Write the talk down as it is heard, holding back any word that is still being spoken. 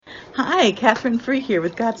Hi, Catherine Free here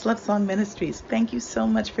with God's Love Song Ministries. Thank you so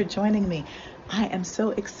much for joining me. I am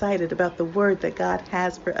so excited about the word that God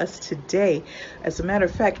has for us today. As a matter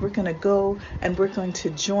of fact, we're going to go and we're going to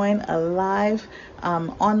join a live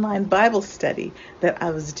online Bible study that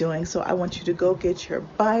I was doing. So I want you to go get your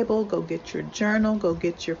Bible, go get your journal, go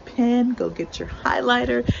get your pen, go get your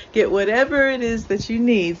highlighter, get whatever it is that you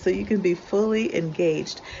need so you can be fully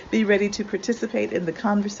engaged. Be ready to participate in the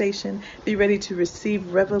conversation. Be ready to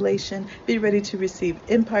receive revelation. Be ready to receive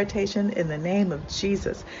impartation in the name of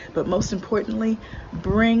Jesus. But most importantly,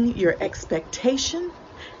 bring your expectation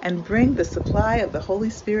and bring the supply of the Holy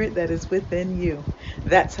Spirit that is within you.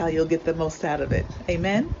 That's how you'll get the most out of it.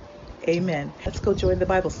 Amen. Amen. Let's go join the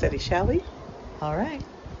Bible study, shall we? All right.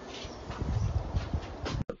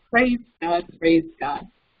 Praise God, praise God.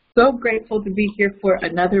 So grateful to be here for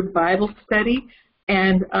another Bible study.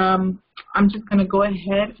 And I'm just going to go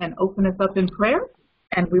ahead and open us up in prayer,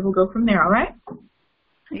 and we will go from there, all right?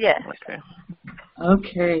 Yes.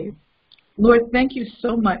 Okay. Lord, thank you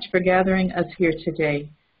so much for gathering us here today.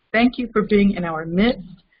 Thank you for being in our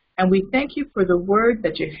midst, and we thank you for the word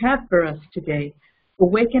that you have for us today.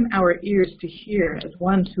 Awaken our ears to hear as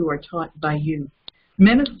ones who are taught by you.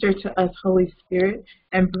 Minister to us, Holy Spirit,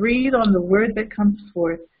 and breathe on the word that comes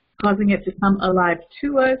forth, causing it to come alive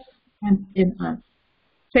to us and in us.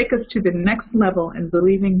 Take us to the next level in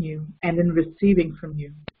believing you and in receiving from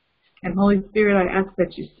you. And Holy Spirit, I ask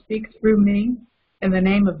that you speak through me in the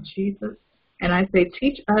name of Jesus. And I say,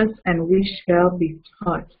 teach us and we shall be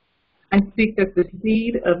taught. I speak that the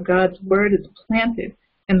seed of God's word is planted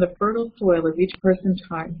in the fertile soil of each person's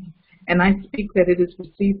heart. And I speak that it is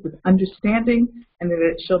received with understanding and that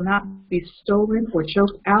it shall not be stolen or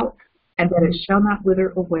choked out and that it shall not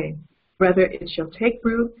wither away. Rather, it shall take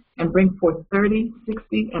root and bring forth 30,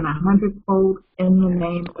 60, and 100-fold in the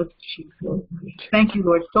name of Jesus. Thank you,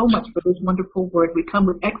 Lord, so much for this wonderful word. We come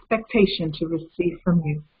with expectation to receive from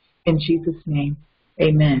you. In Jesus' name,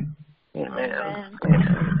 amen. Amen.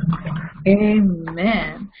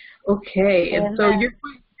 Amen. Okay, and so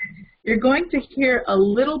you're going to hear a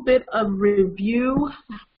little bit of review,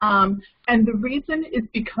 and the reason is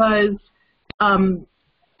because I'm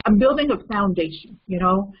building a foundation,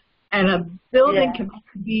 and a building can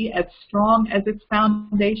only be as strong as its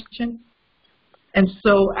foundation. And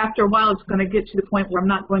so after a while, it's going to get to the point where I'm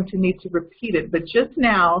not going to need to repeat it. But just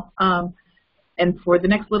now, and for the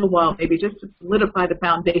next little while, maybe just to solidify the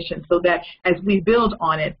foundation so that as we build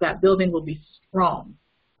on it, that building will be strong.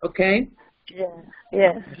 Okay?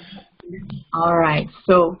 Yes. All right.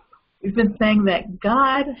 So we've been saying that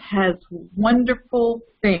God has wonderful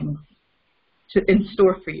things in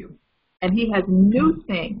store for you. And he has new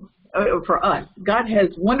things for us. God has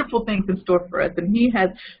wonderful things in store for us. And he has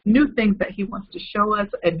new things that he wants to show us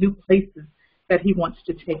and new places that he wants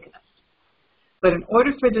to take us. But in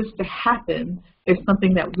order for this to happen, there's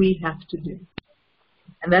something that we have to do.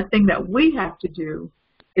 And that thing that we have to do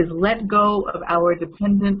is let go of our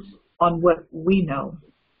dependence on what we know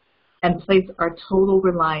and place our total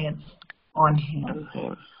reliance on him.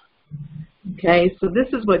 Okay, so this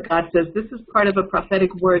is what God says. This is part of a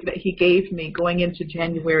prophetic word that he gave me going into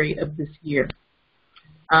January of this year.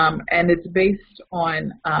 And it's based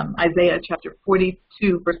on Isaiah chapter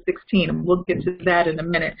 42, verse 16. And we'll get to that in a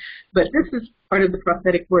minute. But this is part of the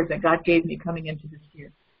prophetic word that God gave me coming into this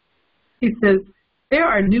year. He says, there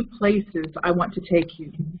are new places I want to take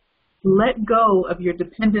you. Let go of your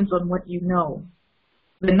dependence on what you know.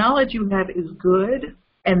 The knowledge you have is good,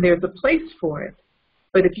 and there's a place for it.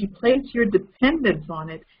 But if you place your dependence on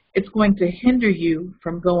it, it's going to hinder you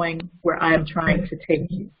from going where I am trying to take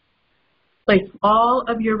you. Place all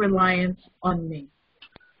of your reliance on me,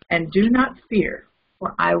 and do not fear,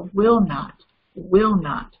 for I will not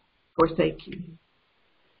forsake you.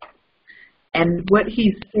 And what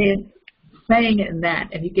he's saying in that,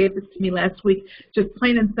 and he gave this to me last week, just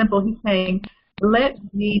plain and simple, he's saying, let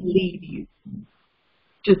me lead you.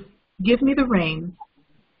 Just give me the reins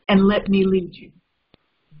and let me lead you.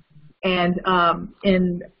 And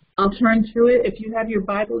I'll turn to it. If you have your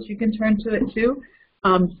Bibles, you can turn to it too.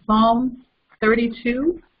 Psalm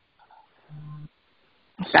 32.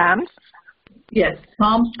 Psalms? Yes,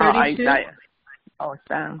 Psalm 32. Isaiah.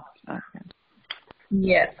 Psalms. Okay.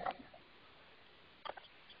 Yes.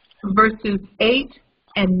 Verses 8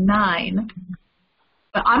 and 9.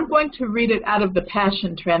 I'm going to read it out of the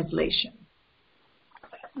Passion Translation.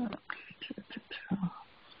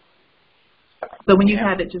 So when you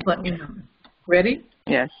have it, just let me know. Ready?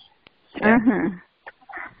 Yes.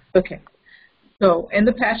 Okay. So in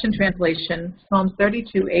the Passion Translation, Psalms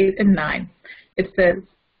 32, 8 and 9, it says,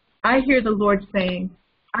 I hear the Lord saying,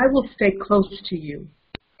 I will stay close to you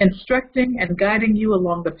instructing and guiding you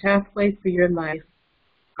along the pathway for your life.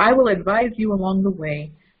 I will advise you along the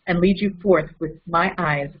way and lead you forth with my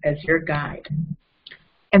eyes as your guide.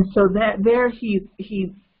 And so that there he's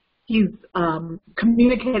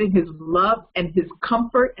communicating his love and his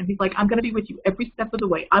comfort, and he's like, I'm going to be with you every step of the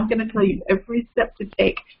way. I'm going to tell you every step to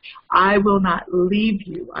take. I will not leave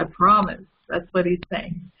you, I promise. That's what he's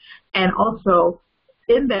saying. And also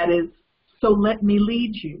in that is, so let me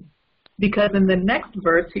lead you. Because in the next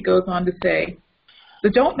verse he goes on to say, so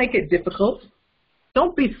don't make it difficult.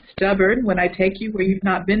 Don't be stubborn when I take you where you've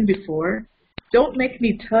not been before. Don't make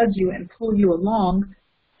me tug you and pull you along.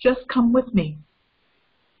 Just come with me.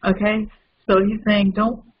 Okay? So he's saying,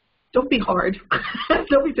 don't be hard.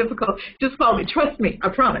 Don't be difficult. Just follow me. Trust me. I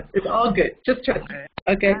promise. It's all good. Just trust me.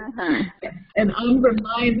 Okay? And I'm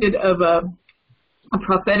reminded of a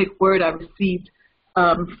prophetic word I received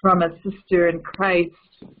from a sister in Christ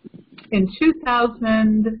in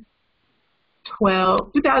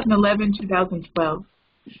 2011, 2012.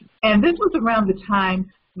 And this was around the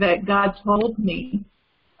time that God told me,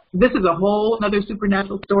 this is a whole other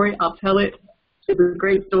supernatural story. I'll tell it. It's a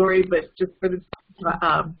great story, but just for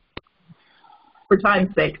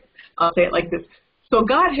time's sake, I'll say it like this. So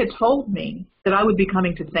God had told me that I would be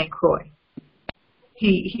coming to St. Croix.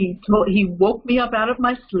 He woke me up out of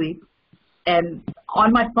my sleep, and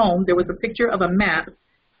on my phone there was a picture of a map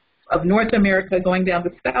of North America going down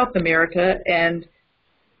to South America, and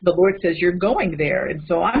the Lord says, you're going there. And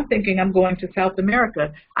so I'm thinking I'm going to South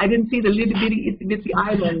America. I didn't see the little bitty, itsy bitsy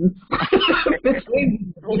islands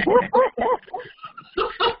between.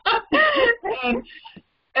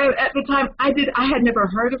 And at the time, I had never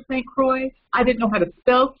heard of St. Croix. I didn't know how to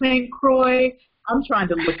spell St. Croix. I'm trying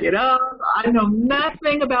to look it up. I know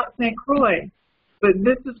nothing about St. Croix. But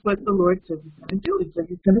this is what the Lord says he's going to do. He says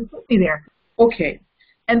he's going to put me there. Okay.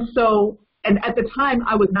 And so, and at the time,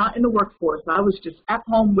 I was not in the workforce. I was just at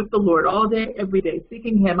home with the Lord all day, every day,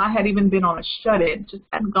 seeking him. I had even been on a shut-in, just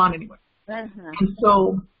hadn't gone anywhere. And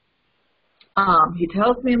so he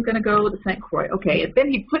tells me I'm going to go to St. Croix. Okay, and then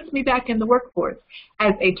he puts me back in the workforce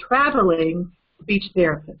as a traveling speech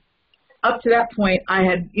therapist. Up to that point, I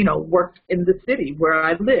had, worked in the city where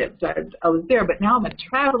I lived. I was there, but now I'm a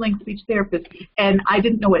traveling speech therapist, and I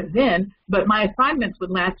didn't know it then, but my assignments would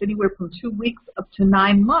last anywhere from 2 weeks up to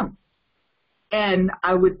 9 months. And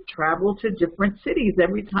I would travel to different cities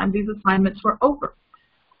every time these assignments were over.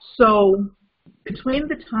 So between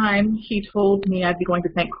the time he told me I'd be going to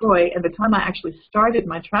St. Croix and the time I actually started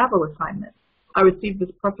my travel assignment, I received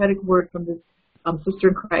this prophetic word from this sister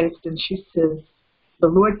in Christ, and she says, the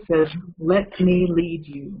Lord says, let me lead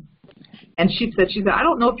you. And she said, I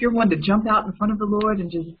don't know if you're one to jump out in front of the Lord and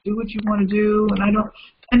just do what you want to do.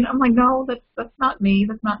 And I'm like, no, that's not me.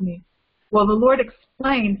 That's not me. Well, the Lord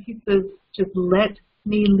explained, he says, just let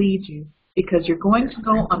me lead you, because you're going to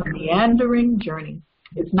go on a meandering journey.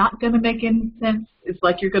 It's not going to make any sense. It's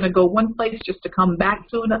like you're going to go one place just to come back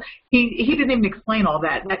to another. He didn't even explain all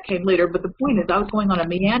that. That came later. But the point is, I was going on a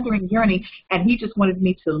meandering journey, and he just wanted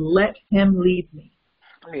me to let him lead me.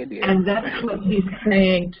 And that's what he's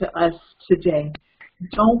saying to us today.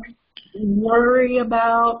 Don't worry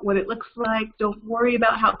about what it looks like. Don't worry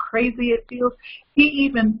about how crazy it feels.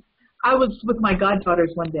 I was with my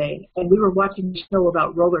goddaughters one day, and we were watching a show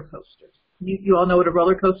about roller coasters. You all know what a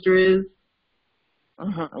roller coaster is?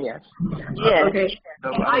 Yes. Okay.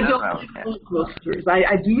 I don't like roller coasters.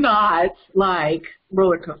 I do not like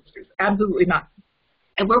roller coasters. Absolutely not.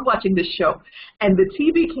 And we're watching this show, and the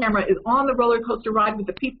TV camera is on the roller coaster ride with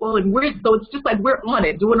the people, and so it's just like we're on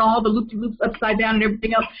it, doing all the loop-de-loops upside down and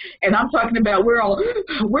everything else. And I'm talking about we're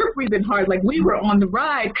breathing hard like we were on the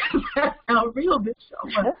ride, because that's how real this show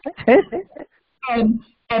was.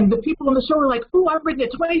 And the people on the show were like, "Oh, I've ridden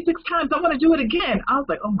it 26 times. I want to do it again." I was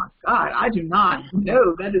like, "Oh my God, I do not.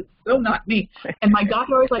 No, that is so not me." And my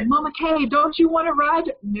goddaughter was like, "Mama Kay, don't you want to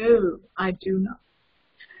ride?" No, I do not.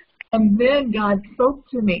 And then God spoke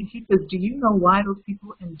to me. He says, do you know why those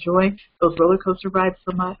people enjoy those roller coaster rides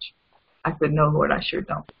so much? I said, no, Lord, I sure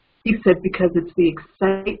don't. He said, because it's the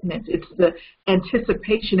excitement, it's the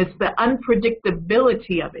anticipation, it's the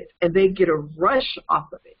unpredictability of it, and they get a rush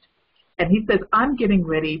off of it. And he says, I'm getting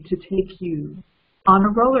ready to take you on a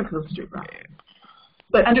roller coaster ride.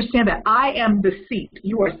 But understand that I am the seat.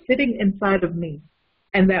 You are sitting inside of me.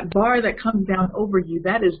 And that bar that comes down over you,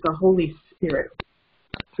 that is the Holy Spirit.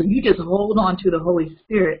 So you just hold on to the Holy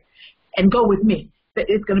Spirit and go with me.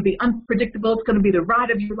 It's going to be unpredictable. It's going to be the ride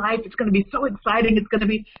of your life. It's going to be so exciting. It's going to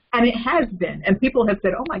be, and it has been. And people have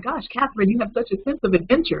said, oh my gosh, Catherine, you have such a sense of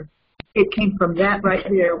adventure. It came from that right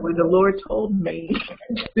there where the Lord told me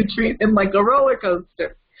to treat him like a roller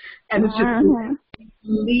coaster. And it's just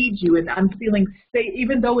lead you, and I'm feeling safe,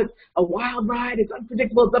 even though it's a wild ride, it's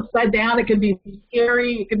unpredictable, it's upside down, it can be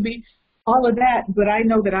scary, it can be all of that, but I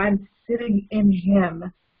know that I'm sitting in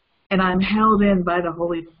him, and I'm held in by the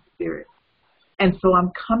Holy Spirit. And so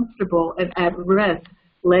I'm comfortable and at rest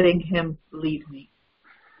letting him lead me.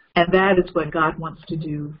 And that is what God wants to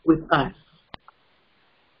do with us.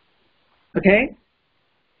 Okay?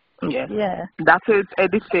 Yes. Yeah. That is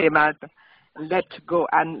the same as let go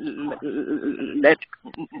and let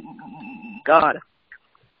God.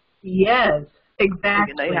 Yes, You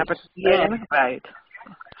exactly. have a Yes, right.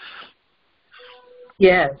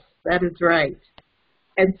 yes, that is right.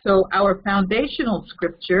 And so our foundational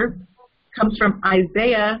scripture comes from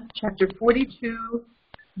Isaiah chapter 42,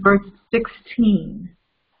 verse 16.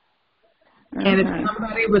 And if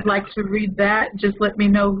somebody would like to read that, just let me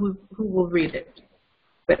know who will read it.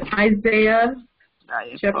 But Isaiah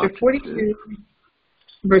chapter 42,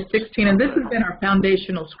 verse 16, and this has been our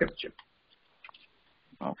foundational scripture.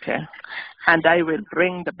 Okay. And I will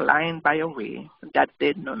bring the blind by a way that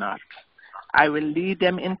they know not. I will lead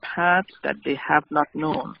them in paths that they have not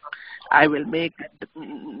known. I will make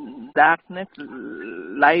darkness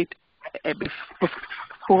light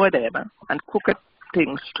before them and crooked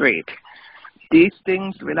things straight. These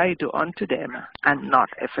things will I do unto them and not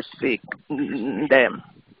forsake them.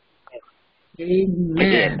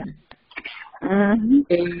 Amen.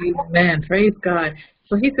 Amen. Praise God.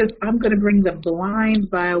 So he says, I'm going to bring the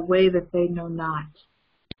blind by a way that they know not.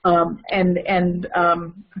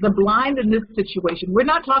 The blind in this situation, we're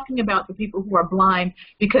not talking about the people who are blind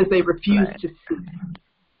because they refuse to see.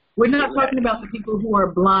 We're not talking about the people who are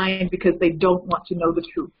blind because they don't want to know the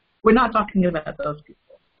truth. We're not talking about those people.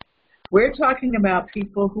 We're talking about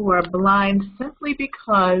people who are blind simply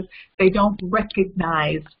because they don't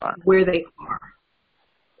recognize where they are.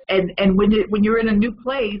 And when you're in a new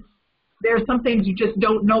place, there are some things you just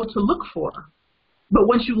don't know to look for. But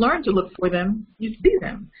once you learn to look for them, you see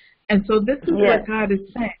them. And so this is what God is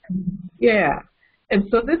saying. Yeah. And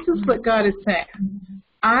so this is what God is saying.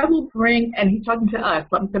 I will bring, and he's talking to us,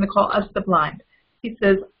 I'm going to call us the blind. He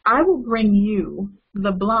says, I will bring you,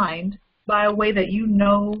 the blind, by a way that you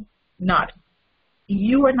know not.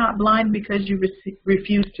 You are not blind because you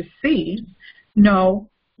refuse to see. No,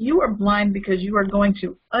 you are blind because you are going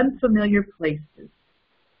to unfamiliar places,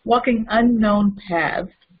 walking unknown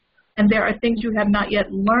paths, and there are things you have not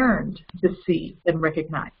yet learned to see and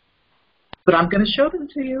recognize. But I'm going to show them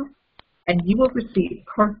to you, and you will receive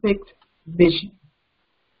perfect vision.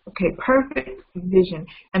 Okay, perfect vision.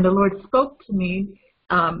 And the Lord spoke to me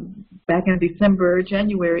back in December,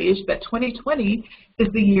 January-ish, that 2020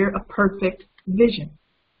 is the year of perfect vision.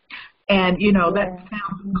 And, you know, that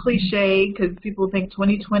sounds cliche because people think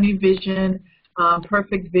 2020 vision,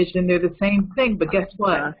 perfect vision, they're the same thing. But guess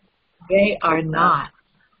what? They are not.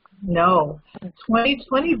 No.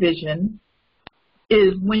 2020 vision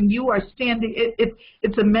is when you are standing,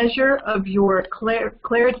 it's a measure of your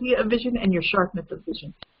clarity of vision and your sharpness of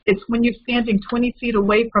vision. It's when you're standing 20 feet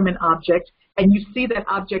away from an object and you see that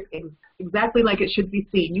object exactly like it should be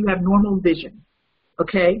seen. You have normal vision,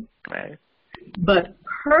 okay? Right. But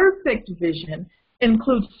perfect vision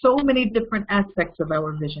includes so many different aspects of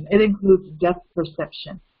our vision. It includes depth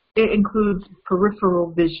perception. It includes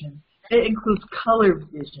peripheral vision. It includes color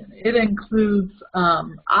vision. It includes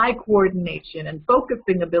eye coordination and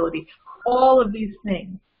focusing ability, all of these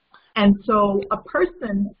things. And so a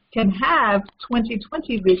person can have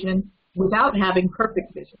 20/20 vision without having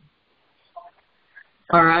perfect vision.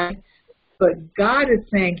 All right? But God is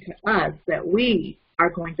saying to us that we are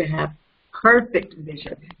going to have perfect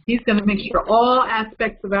vision. He's going to make sure all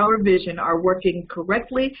aspects of our vision are working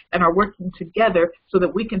correctly and are working together so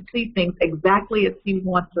that we can see things exactly as he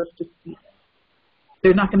wants us to see them.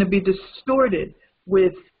 They're not going to be distorted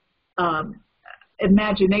with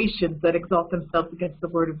imaginations that exalt themselves against the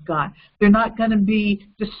Word of God. They're not going to be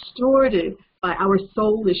distorted by our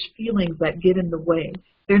soulish feelings that get in the way.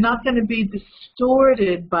 They're not going to be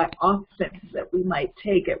distorted by offense that we might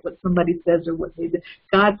take at what somebody says or what they do.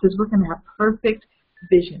 God says we're going to have perfect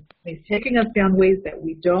vision. And he's taking us down ways that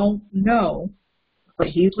we don't know, but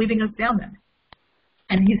he's leading us down them.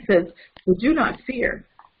 And he says, so do not fear.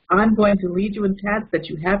 I'm going to lead you in paths that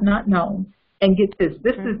you have not known. And get this,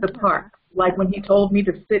 this is the part. Like when he told me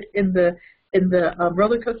to sit in the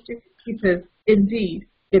roller coaster, he says, indeed,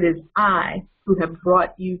 it is I who have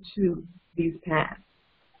brought you to these paths.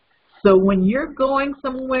 So when you're going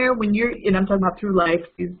somewhere, when you're, and I'm talking about through life,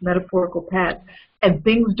 these metaphorical paths, and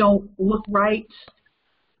things don't look right,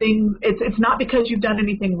 it's not because you've done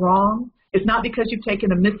anything wrong. It's not because you've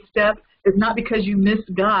taken a misstep. It's not because you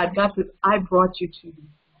missed God. God says, I brought you to these.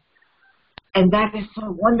 And that is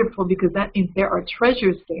so wonderful because that means there are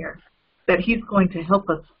treasures there that he's going to help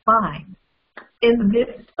us find in the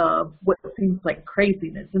midst of what seems like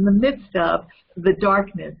craziness, in the midst of the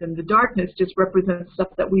darkness. And the darkness just represents stuff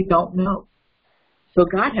that we don't know. So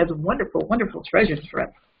God has wonderful, wonderful treasures for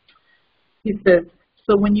us. He says,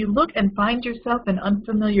 so when you look and find yourself in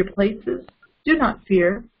unfamiliar places, do not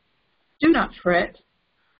fear, do not fret.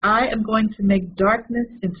 I am going to make darkness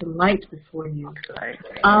into light before you.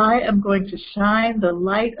 I am going to shine the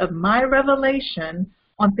light of my revelation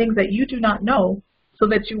on things that you do not know so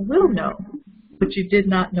that you will know what you did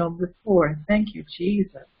not know before. Thank you,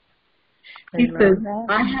 Jesus. He says,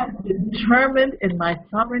 I have determined in my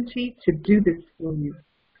sovereignty to do this for you.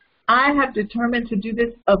 I have determined to do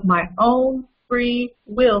this of my own free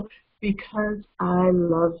will because I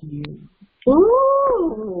love you.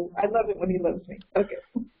 Ooh, I love it when he loves me. Okay.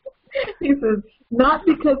 He says, not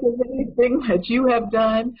because of anything that you have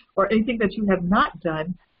done or anything that you have not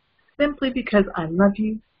done, simply because I love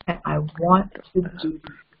you and I want to do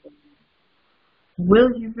this.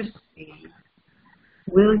 Will you receive?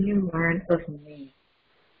 Will you learn of me?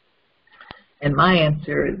 And my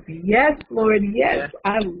answer is yes, Lord, yes,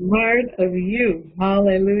 I learn of you.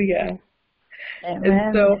 Hallelujah.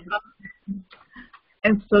 Amen.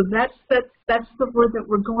 And so that's the word that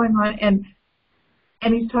we're going on,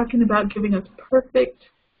 and he's talking about giving us perfect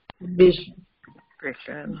vision.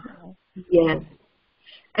 Vision. Yes.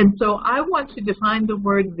 And so I want to define the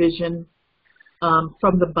word vision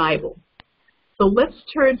from the Bible. So let's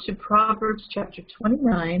turn to Proverbs chapter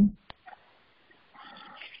 29.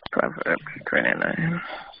 Proverbs 29.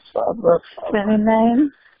 Proverbs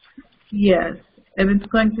 29. Yes. And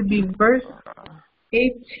it's going to be verse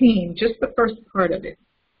 18, just the first part of it.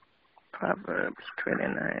 Proverbs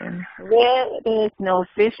 29. Where there is no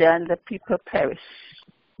vision, the people perish.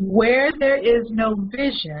 Where there is no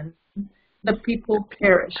vision, the people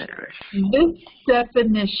perish. This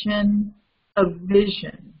definition of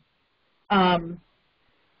vision,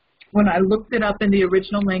 when I looked it up in the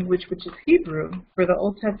original language, which is Hebrew for the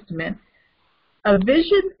Old Testament, a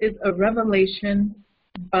vision is a revelation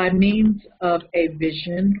by means of a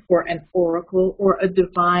vision or an oracle or a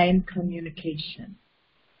divine communication.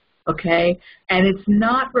 Okay? And it's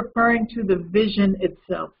not referring to the vision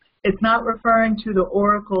itself. It's not referring to the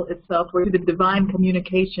oracle itself or to the divine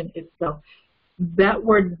communication itself. That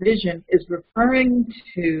word vision is referring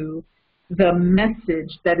to the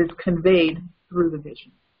message that is conveyed through the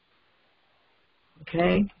vision.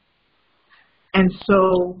 Okay? And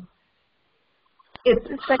so it's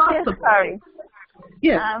possible. Sorry.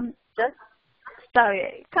 Yeah.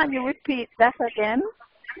 Sorry. Can you repeat that again?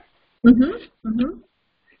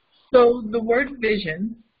 So the word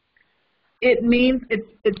vision, it means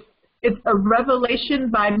it's a revelation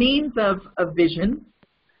by means of a vision,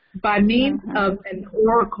 by means of an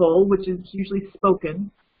oracle, which is usually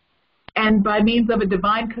spoken, and by means of a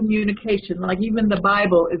divine communication. Like even the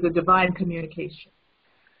Bible is a divine communication.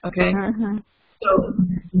 Okay? So,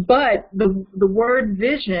 but the word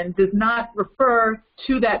vision does not refer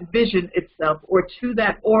to that vision itself or to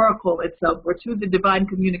that oracle itself or to the divine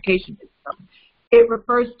communication itself. It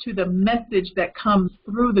refers to the message that comes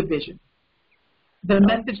through the vision, the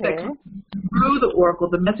message that comes through the oracle,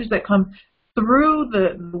 the message that comes through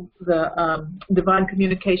the divine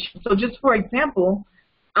communication. So just for example,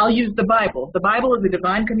 I'll use the Bible. The Bible is a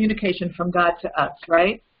divine communication from God to us,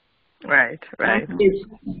 right? Right.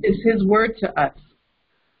 It's His word to us.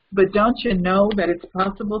 But don't you know that it's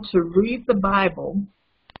possible to read the Bible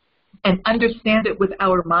and understand it with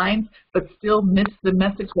our minds, but still miss the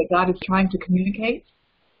message that God is trying to communicate?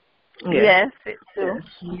 Yes, it's true.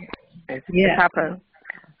 It happens.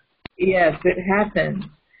 Yes, it happens.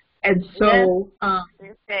 And so,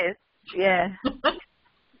 it is. Yeah.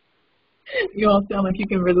 You all sound like you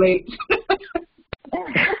can relate.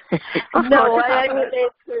 No, I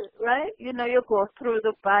relate to, right? You know, you go through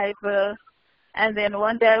the Bible, and then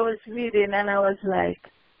one day I was reading, and I was like,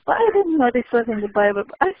 well, I didn't know this was in the Bible.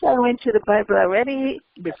 Actually, I went to the Bible already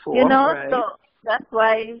Before, you know, right. so that's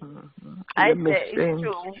why I say it's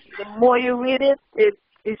true. The more you read it,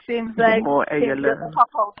 it seems like more you things learn. just pop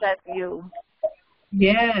out at you.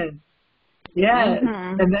 Yes.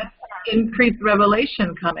 And that's increased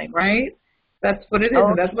revelation coming, right? That's what it is.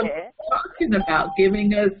 And that's what we're talking about,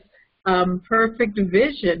 giving us perfect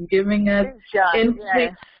vision, giving us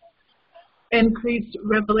increased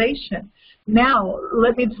revelation. Now,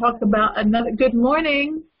 let me talk about another. Good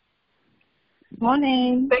morning.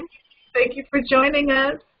 Morning. Thank you for joining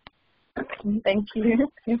us. Thank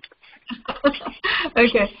you.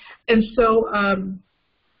 Okay. And so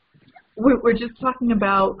we're just talking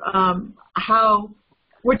about how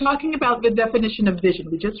We're talking about the definition of vision.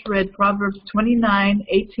 We just read Proverbs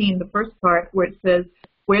 29:18, the first part, where it says,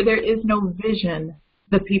 where there is no vision,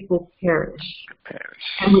 the people perish.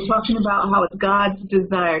 And we're talking about how it's God's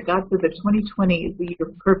desire. God said that 2020 is the year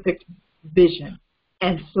of perfect vision.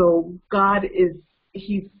 And so God is,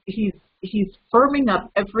 he's firming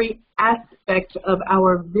up every aspect of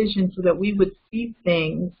our vision so that we would see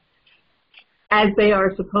things as they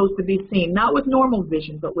are supposed to be seen, not with normal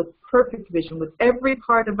vision, but with perfect vision, with every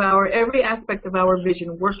aspect of our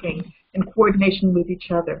vision working in coordination with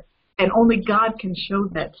each other. And only God can show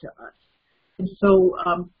that to us. And so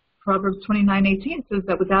Proverbs 29:18 says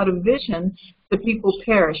that without a vision, the people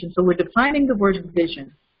perish. And so we're defining the word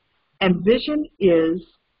vision. And vision is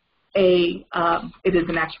it is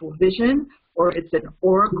an actual vision, or it's an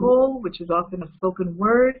oracle, which is often a spoken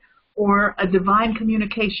word, or a divine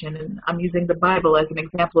communication, and I'm using the Bible as an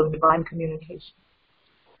example of divine communication.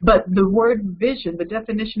 But the word vision, the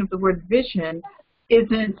definition of the word vision,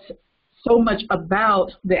 isn't so much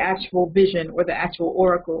about the actual vision or the actual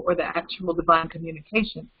oracle or the actual divine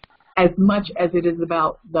communication as much as it is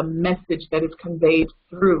about the message that is conveyed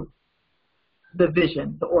through the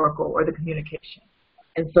vision, the oracle, or the communication.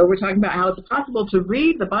 And so we're talking about how it's possible to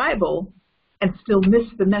read the Bible and still miss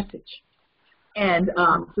the message. And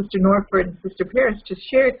Sister Norford and Sister Paris just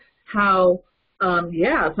shared how,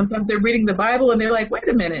 sometimes they're reading the Bible and they're like, wait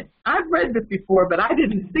a minute, I've read this before, but I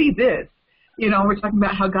didn't see this. You know, we're talking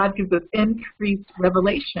about how God gives us increased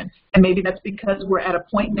revelation. And maybe that's because we're at a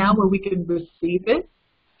point now where we can receive it.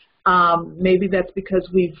 Maybe that's because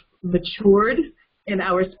we've matured in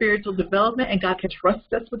our spiritual development and God can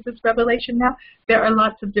trust us with this revelation now. There are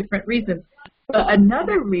lots of different reasons. But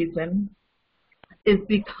another reason is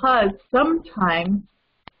because sometimes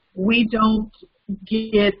we don't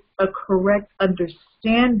get a correct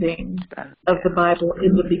understanding of the Bible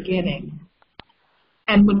in the beginning.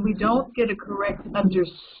 And when we don't get a correct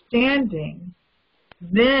understanding,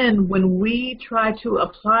 then when we try to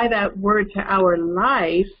apply that word to our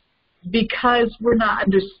life, because we're not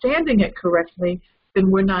understanding it correctly,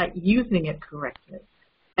 then we're not using it correctly.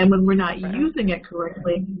 And when we're not using it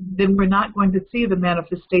correctly, then we're not going to see the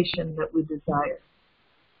manifestation that we desire.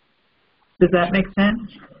 Does that make sense?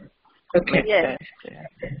 Okay. Yes.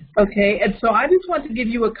 Okay, and so I just want to give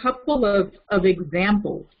you a couple of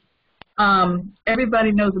examples.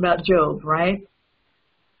 Everybody knows about Job, right?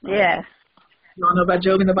 Yes. You all know about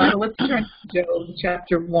Job in the Bible? Let's turn to Job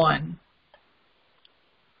chapter 1.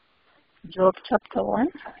 Job chapter 1?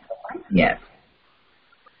 Yes.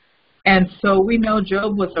 And so we know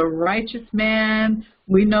Job was a righteous man.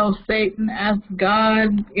 We know Satan asked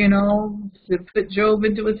God, to put Job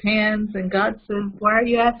into his hands. And God says, why are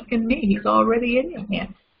you asking me? He's already in your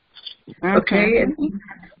hands. Okay? And you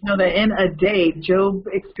know that in a day, Job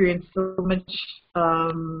experienced so much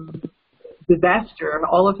disaster.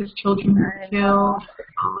 All of his children were killed.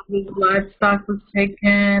 All of his livestock was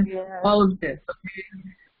taken. Yeah. All of this. Okay?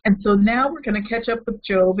 And so now we're going to catch up with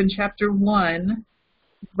Job in chapter 1.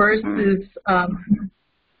 Verses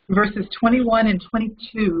 21 and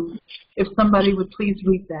 22, if somebody would please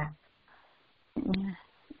read that.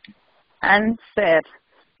 And said,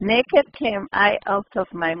 naked came I out of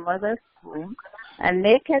my mother's womb, and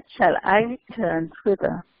naked shall I return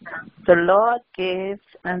thither. The Lord gave,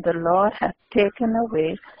 and the Lord hath taken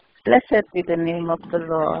away. Blessed be the name of the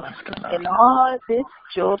Lord. In all this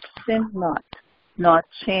Job sinned not, nor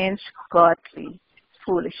changed godly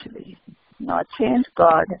foolishly. Not change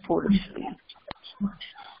God foolishly.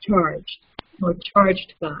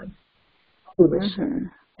 Charged God foolishly. Mm-hmm.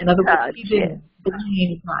 In other words, he didn't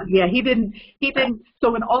blame God. Yeah, he didn't.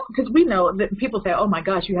 So because we know that people say, oh my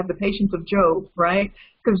gosh, you have the patience of Job, right?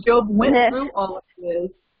 Because Job went through all of this,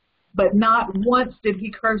 but not once did he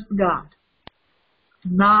curse God.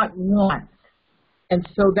 Not once. And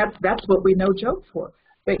so that's what we know Job for.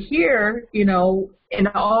 But here, in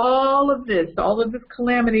all of this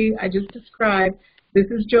calamity I just described, this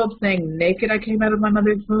is Job saying, naked I came out of my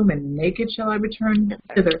mother's womb, and naked shall I return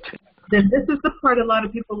thither. Then this is the part a lot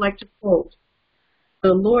of people like to quote.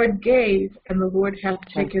 The Lord gave, and the Lord hath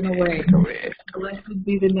taken away. Blessed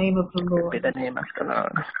be the name of the Lord. Be the name of the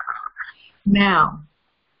Lord. Now,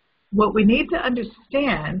 what we need to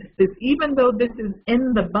understand is even though this is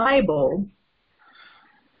in the Bible,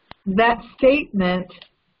 that statement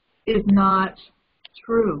is not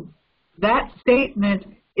true. That statement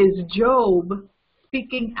is Job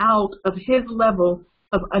speaking out of his level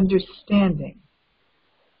of understanding.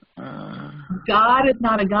 God is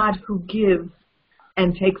not a God who gives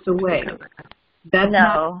and takes away. That's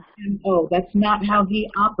not how he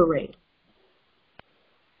operates.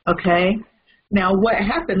 Okay? Now, what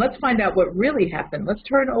happened? Let's find out what really happened. Let's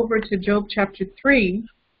turn over to Job chapter 3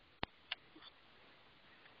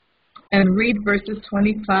 and read verses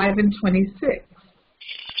 25 and 26.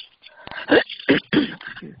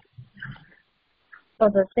 For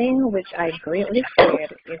the thing which I greatly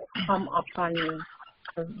feared is come upon me,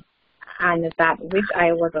 and that which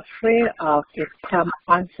I was afraid of is come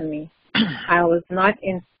unto me. I was not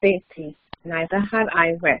in safety, neither had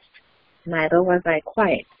I rest, neither was I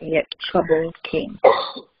quiet, yet trouble came.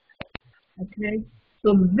 Okay,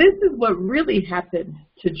 so this is what really happened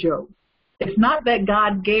to Job. It's not that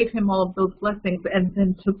God gave him all of those blessings and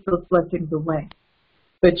then took those blessings away.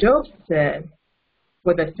 But Job said,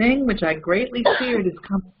 for the thing which I greatly feared is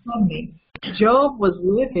come upon me. Job was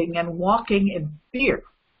living and walking in fear,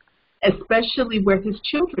 especially where his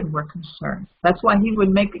children were concerned. That's why he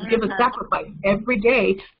would give a sacrifice every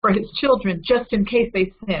day for his children just in case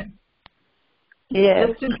they sinned. Yes.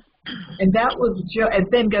 And that was Job. And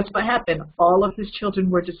then guess what happened? All of his children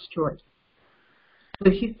were destroyed. So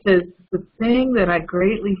he says, the thing that I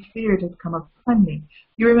greatly feared has come upon me.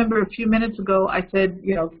 You remember a few minutes ago I said,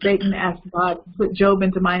 Satan asked God to put Job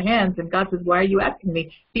into my hands, and God says, why are you asking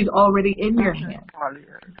me? He's already in your hands.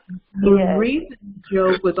 The reason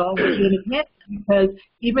Job was always in his hands is because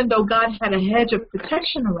even though God had a hedge of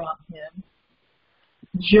protection around him,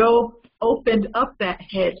 Job opened up that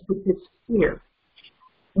hedge with his fear.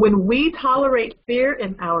 When we tolerate fear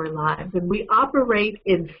in our lives and we operate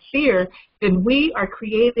in fear, then we are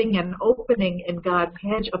creating an opening in God's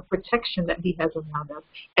hedge of protection that he has around us.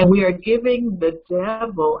 And we are giving the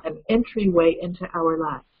devil an entryway into our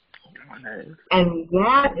lives. And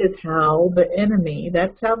that is how the enemy,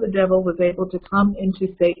 that's how the devil was able to come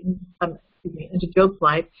into into Job's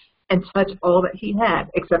life and touch all that he had,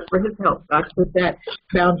 except for his health. God put that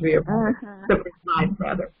boundary of life,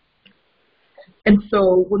 rather. And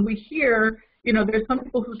so when we hear, there's some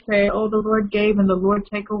people who say, oh, the Lord gave and the Lord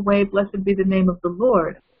take away, blessed be the name of the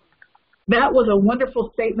Lord. That was a wonderful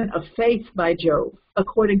statement of faith by Job,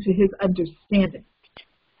 according to his understanding.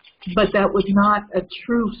 But that was not a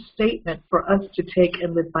true statement for us to take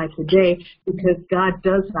and live by today, because God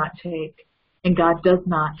does not take and God does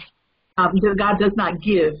not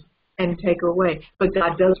give and take away. But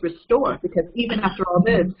God does restore, because even after all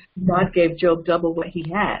this, God gave Job double what he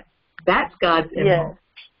had. That's God's MO.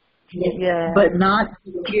 Yeah. But not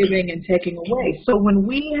giving and taking away. So when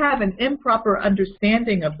we have an improper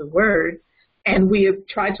understanding of the word and we have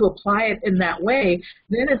tried to apply it in that way,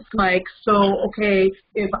 then it's like, so, okay,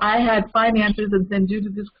 if I had finances and then due to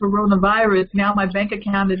this coronavirus, now my bank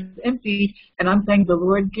account is empty and I'm saying the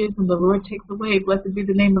Lord gives and the Lord takes away, blessed be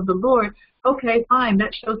the name of the Lord. Okay, fine,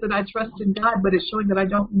 that shows that I trust in God, but it's showing that I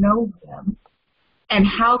don't know him. And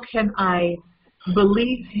how can I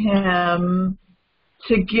believe him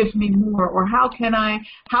to give me more? Or I'm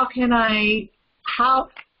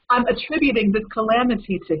attributing this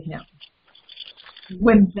calamity to him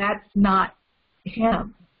when that's not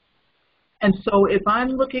him. And so if I'm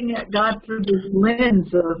looking at God through this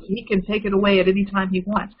lens of he can take it away at any time he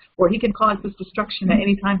wants, or he can cause this destruction at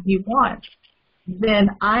any time he wants, then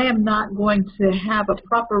I am not going to have a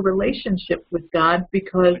proper relationship with God,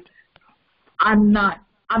 because I'm not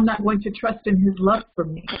going to trust in his love for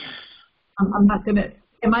me. I'm not going to,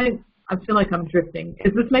 I feel like I'm drifting.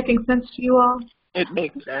 Is this making sense to you all? It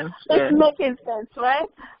makes sense. It's making sense, right?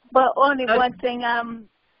 But only one thing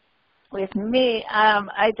with me,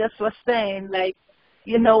 I just was saying, like,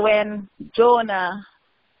 when Jonah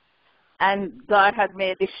and God had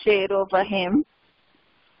made the shade over him,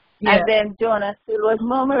 and then Jonah still was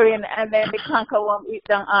murmuring, and then the cankerworm eat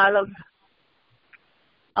down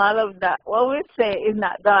all of that. What we say is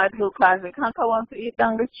not God who caused the cankerworm to eat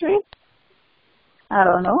down the tree. I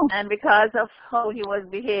don't know. And because of how he was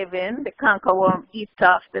behaving, the cankerworm eats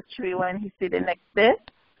off the tree when he see the next day.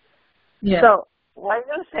 Yeah. So what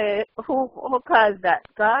you say, who caused that?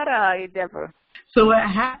 God or the devil? So what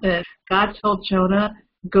happened, God told Jonah,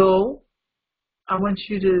 go, I want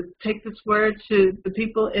you to take this word to the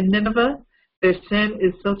people in Nineveh. Their sin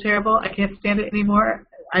is so terrible, I can't stand it anymore.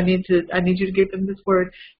 I need you to give them this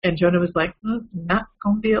word. And Jonah was like, not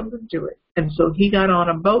going to be able to do it. And so he got on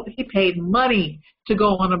a boat. He paid money to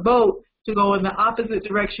go on a boat to go in the opposite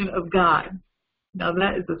direction of God. Now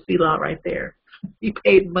that is a Selah right there. He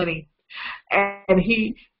paid money. And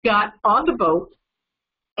he got on the boat,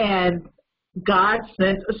 and God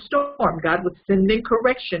sent a storm. God was sending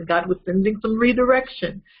correction. God was sending some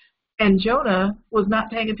redirection. And Jonah was not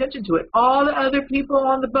paying attention to it. All the other people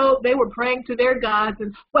on the boat, they were praying to their gods.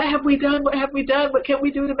 And what have we done? What have we done? What can we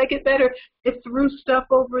do to make it better? They threw stuff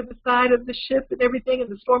over the side of the ship and everything, and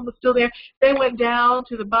the storm was still there. They went down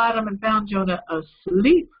to the bottom and found Jonah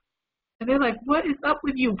asleep. And they're like, what is up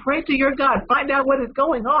with you? Pray to your God. Find out what is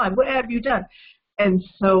going on. What have you done? And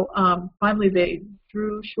so finally they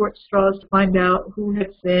drew short straws to find out who had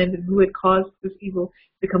sinned and who had caused this evil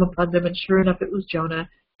to come upon them. And sure enough, it was Jonah.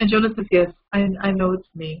 And Jonah says, yes, I know it's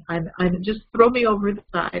me. I'm just throw me over the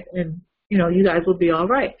side and, you guys will be all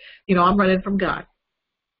right. I'm running from God.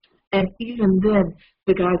 And even then,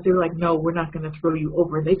 the guys, they were like, no, we're not going to throw you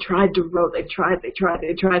over. They tried to row. They tried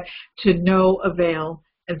to no avail.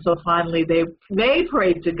 And so finally they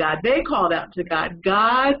prayed to God. They called out to God.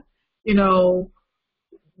 God,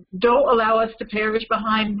 don't allow us to perish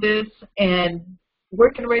behind this, and we're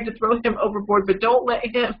getting ready to throw him overboard, but don't let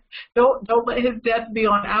his death be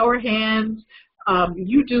on our hands.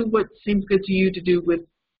 You do what seems good to you to do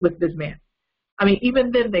with this man. I mean,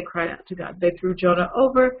 even then they cried out to God. They threw Jonah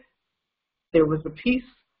over. There was a peace,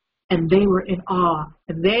 and they were in awe,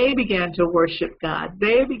 and they began to worship God.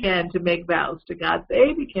 They began to make vows to God.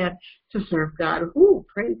 They began to serve God. Ooh,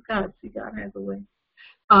 praise God. See, God has a way.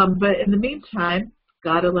 But in the meantime,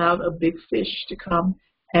 God allowed a big fish to come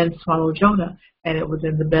and swallow Jonah. And it was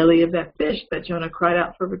in the belly of that fish that Jonah cried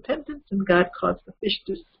out for repentance, and God caused the fish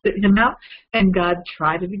to spit him out, and God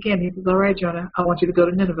tried it again. He says, all right, Jonah, I want you to go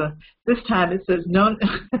to Nineveh. This time it says, no,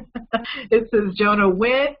 it says Jonah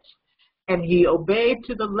went, and he obeyed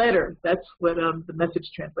to the letter. That's what the Message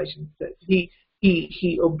translation says. He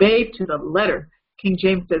obeyed to the letter. King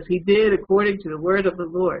James says he did according to the word of the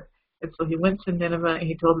Lord. And so he went to Nineveh, and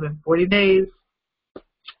he told them in 40 days,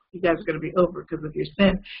 you guys are going to be over because of your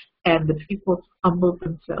sin. And the people humbled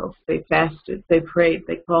themselves. They fasted. They prayed.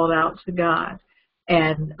 They called out to God.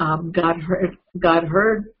 And God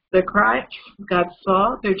heard their cry. God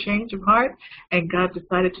saw their change of heart. And God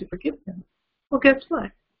decided to forgive them. Well, guess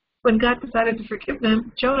what? When God decided to forgive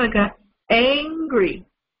them, Jonah got angry.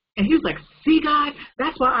 And he was like, see, God,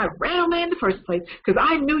 that's why I ran away in the first place, because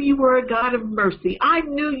I knew you were a God of mercy. I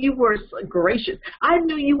knew you were gracious. I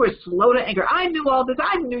knew you were slow to anger. I knew all this.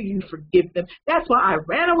 I knew you'd forgive them. That's why I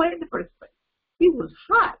ran away in the first place. He was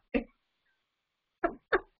hot.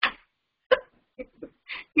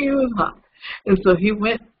 He was hot. And so he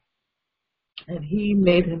went and he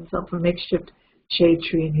made himself a makeshift shade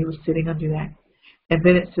tree, and he was sitting under that. And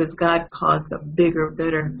then it says God caused a bigger,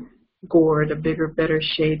 better gourd, a bigger, better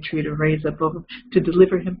shade tree to raise up over him, to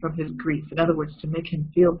deliver him from his grief. In other words, to make him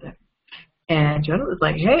feel better. And Jonah was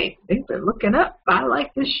like, hey, things are looking up. I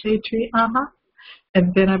like this shade tree.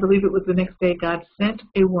 And then I believe it was the next day God sent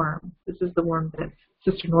a worm. This is the worm that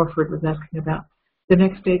Sister Norford was asking about. The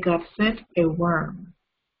next day God sent a worm,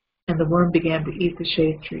 and the worm began to eat the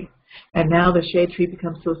shade tree. And now the shade tree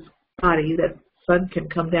becomes so spotty that sun can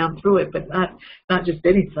come down through it, but not just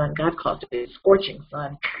any sun. God caused it a scorching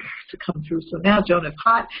sun to come through. So now Jonah's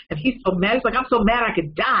hot, and he's so mad. He's like, I'm so mad I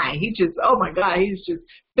could die. He just, oh my God, he's just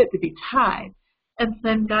fit to be tied. And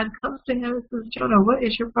then God comes to him and says, Jonah, what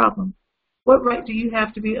is your problem? What right do you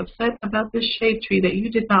have to be upset about this shade tree that you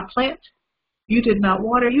did not plant? You did not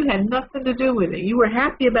water. You had nothing to do with it. You were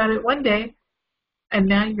happy about it one day, and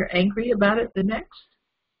now you're angry about it the next.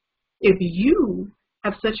 If you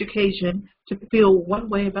have such occasion to feel one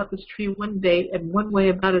way about this tree one day and one way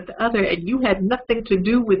about it the other, and you had nothing to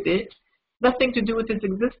do with it, nothing to do with its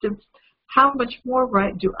existence, how much more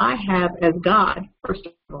right do I have as God, first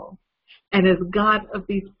of all, and as God of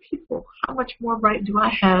these people? How much more right do I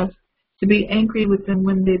have to be angry with them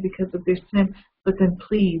one day because of their sin, but then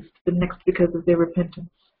pleased the next because of their repentance?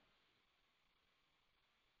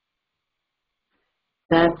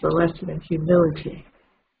 That's a lesson in humility.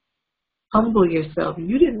 Humble yourself.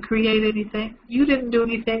 You didn't create anything. You didn't do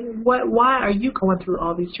anything. Why are you going through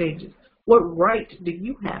all these changes? What right do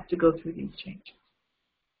you have to go through these changes?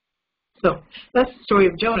 So that's the story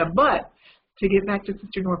of Jonah. But to get back to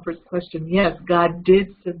Sister Norford's question, yes, God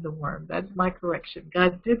did send the worm. That's my correction.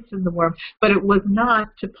 God did send the worm, but it was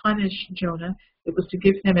not to punish Jonah. It was to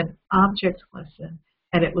give him an object lesson,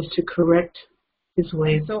 and it was to correct his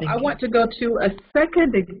ways. So I want to go to a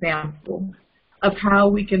second example of how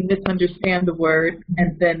we can misunderstand the word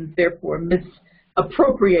and then therefore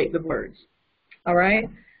misappropriate the words. All right?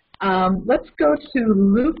 Let's go to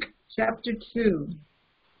Luke chapter 2.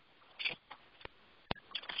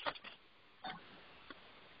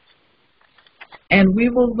 And we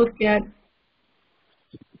will look at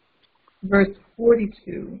verse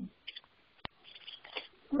 42.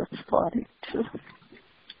 Verse 42.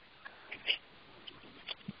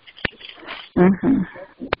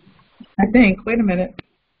 I think. Wait a minute.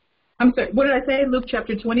 I'm sorry. What did I say? Luke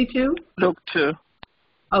chapter 22? Luke 2.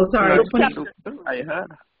 Oh, sorry. Luke 20. 2, I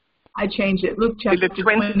heard. I changed it. Luke chapter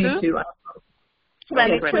 22.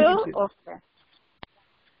 22? Okay.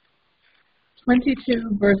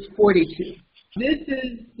 22, verse 42. This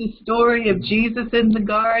is the story of Jesus in the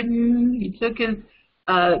garden. He took his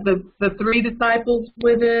the 3 disciples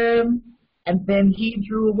with him, and then he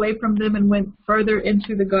drew away from them and went further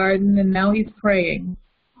into the garden, and now he's praying.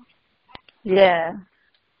 Yeah.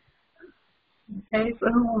 Okay, so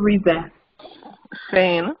who will read that?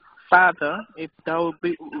 Saying, Father, if thou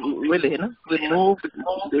be willing, remove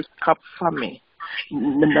this cup from me.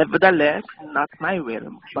 Nevertheless, not my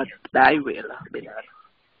will, but thy will be done.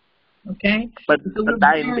 Okay? But So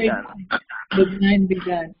thine be done. But thine be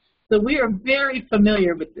done. So we are very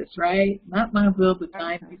familiar with this, right? Not my will, but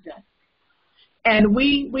thine be done. And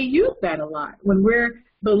we use that a lot when we're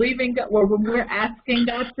believing God, or when we're asking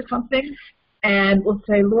God for something, and we'll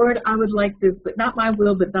say, Lord, I would like this, but not my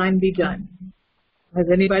will, but thine be done. Has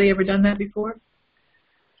anybody ever done that before?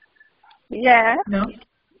 Yeah. No?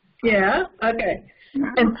 Yeah? Okay.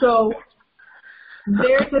 And so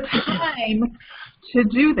there's a time to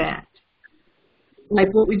do that,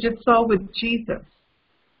 like what we just saw with Jesus.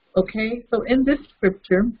 Okay? So in this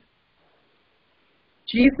scripture,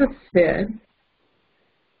 Jesus said,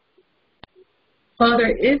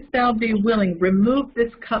 Father, if thou be willing, remove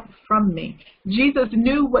this cup from me. Jesus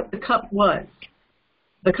knew what the cup was.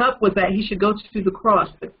 The cup was that he should go to the cross.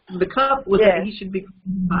 The cup was that he should be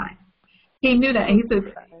crucified. He knew that. And he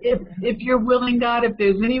said, if you're willing, God, if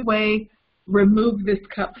there's any way, remove this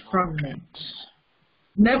cup from me.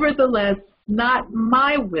 Nevertheless, not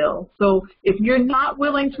my will. So if you're not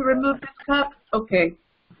willing to remove this cup, okay,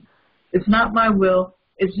 it's not my will,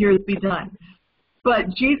 it's yours be done. But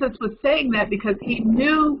Jesus was saying that because he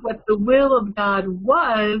knew what the will of God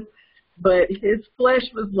was, but his flesh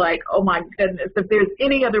was like, oh my goodness, if there's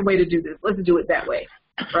any other way to do this, let's do it that way,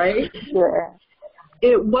 right? Yeah.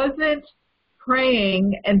 It wasn't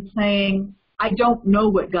praying and saying, I don't know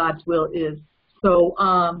what God's will is. So,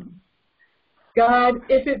 God,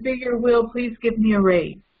 if it be your will, please give me a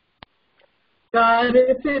raise. God,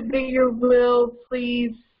 if it be your will,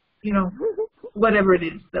 please, whatever it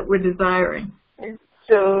is that we're desiring.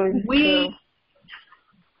 So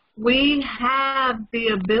we have the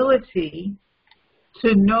ability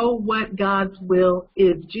to know what God's will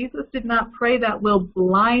is. Jesus did not pray that will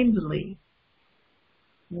blindly.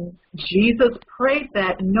 Jesus prayed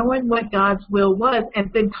that knowing what God's will was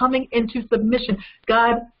and then coming into submission.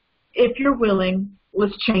 God, if you're willing,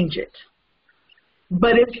 let's change it.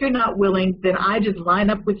 But if you're not willing, then I just line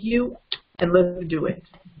up with you and let's do it.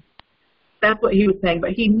 That's what he was saying.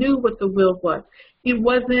 But he knew what the will was. He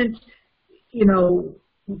wasn't,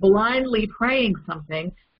 blindly praying something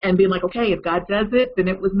and being like, okay, if God does it, then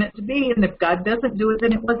it was meant to be. And if God doesn't do it,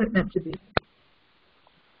 then it wasn't meant to be.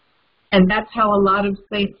 And that's how a lot of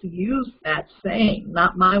saints use that saying,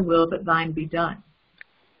 not my will, but thine be done.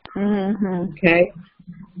 Mm-hmm. Okay?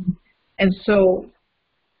 And so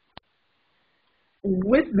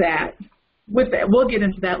with that, we'll get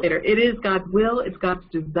into that later. It is God's will. It's God's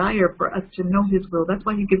desire for us to know his will. That's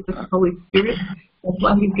why he gives us the Holy Spirit. That's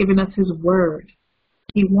why he's given us his word.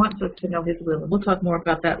 He wants us to know his will. And we'll talk more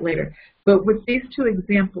about that later. But with these 2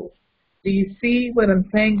 examples, do you see what I'm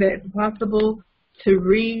saying, that it's possible to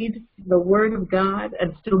read the word of God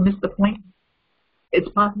and still miss the point? It's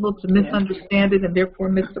possible to misunderstand it and therefore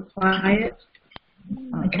misapply it.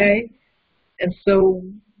 Okay? And so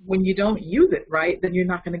when you don't use it right, then you're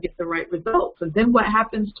not going to get the right results. And then what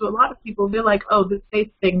happens to a lot of people, they're like, oh, this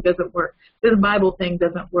faith thing doesn't work. This Bible thing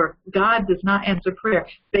doesn't work. God does not answer prayer.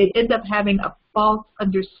 They end up having a false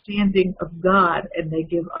understanding of God, and they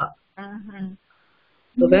give up. Mm-hmm.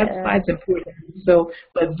 So that's why it's important. So,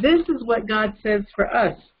 but this is what God says for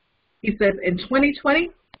us. He says, in 2020,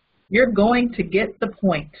 you're going to get the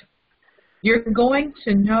point. You're going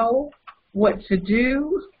to know what to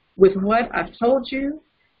do with what I've told you,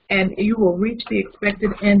 and you will reach the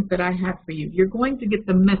expected end that I have for you. You're going to get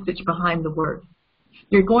the message behind the word.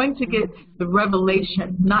 You're going to get the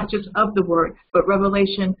revelation, not just of the word, but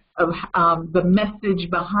revelation of the message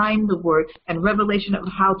behind the word, and revelation of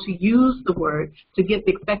how to use the word to get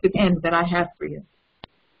the expected end that I have for you.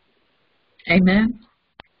 Amen?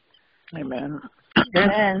 Amen.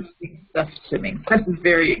 That's big stuff to me. This is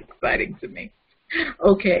very exciting to me.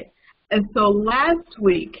 Okay. And so last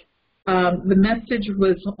week, the message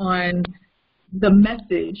was on the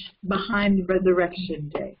message behind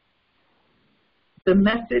Resurrection Day. The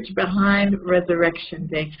message behind Resurrection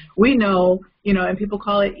Day. We know, and people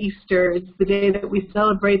call it Easter. It's the day that we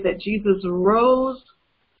celebrate that Jesus rose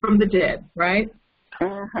from the dead, right?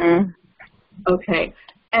 Mm-hmm. Okay.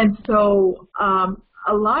 And so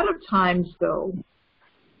a lot of times, though,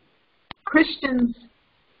 Christians,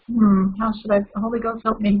 how should I, Holy Ghost,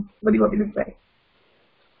 help me. What do you want me to say?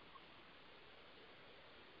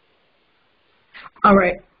 All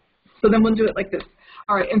right. So then we'll do it like this.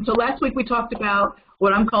 All right. And so last week we talked about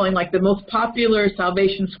what I'm calling like the most popular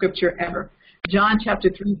salvation scripture ever. John chapter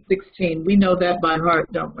 3:16. We know that by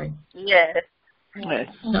heart, don't we? Yes. Yes.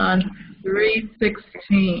 John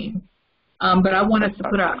 3:16. But I want us to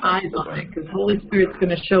put our eyes on it because Holy Spirit's going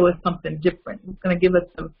to show us something different. He's going to give us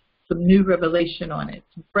some new revelation on it,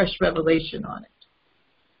 some fresh revelation on it.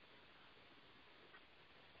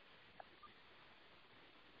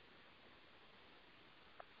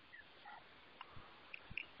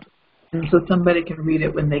 And so somebody can read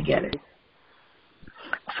it when they get it.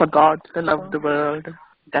 For God so loved the world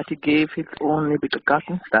that he gave his only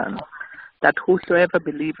begotten Son, that whosoever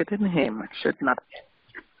believeth in him should not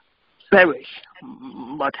perish,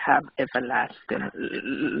 but have everlasting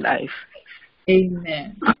life.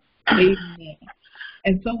 Amen. Amen.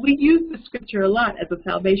 And so we use the scripture a lot as a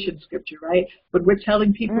salvation scripture, right? But we're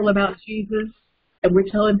telling people about Jesus, and we're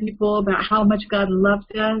telling people about how much God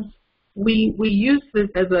loved us. We use this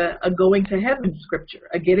as a going to heaven scripture,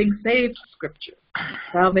 a getting saved scripture,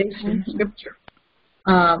 salvation scripture.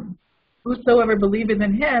 Whosoever believeth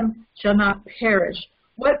in him shall not perish.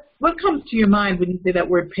 What comes to your mind when you say that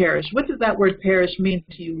word perish? What does that word perish mean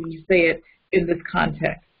to you when you say it in this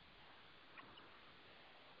context?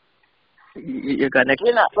 You're going to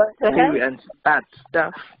You're not going to heaven. experience bad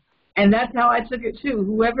stuff. And that's how I took it too.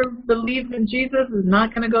 Whoever believes in Jesus is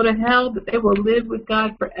not going to go to hell, but they will live with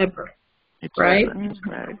God forever. Right?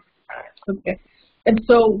 Right. Okay. And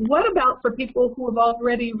so what about for people who have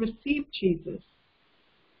already received Jesus?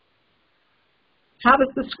 How does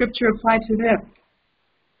the scripture apply to them?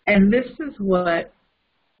 And this is what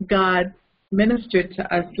God ministered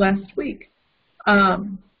to us last week.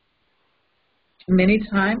 Many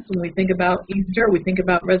times when we think about Easter, we think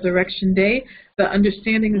about Resurrection Day, the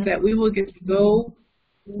understanding is that we will get to go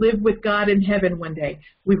live with God in heaven one day.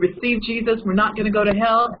 We receive Jesus, we're not going to go to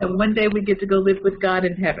hell, and one day we get to go live with God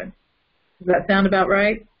in heaven. Does that sound about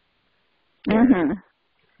right? Mm-hmm.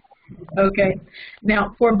 Okay.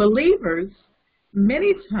 Now, for believers,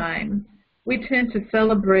 many times we tend to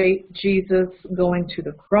celebrate Jesus going to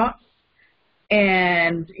the cross,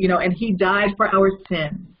 and he died for our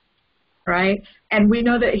sins, right? And we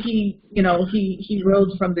know that he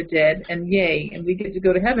rose from the dead, and yay, and we get to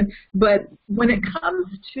go to heaven. But when it comes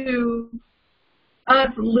to us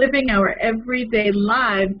living our everyday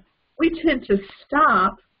lives, we tend to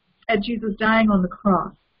stop at Jesus dying on the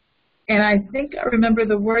cross. And I think I remember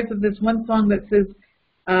the words of this one song that says,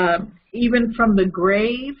 even from the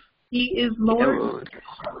grave, he is Lord,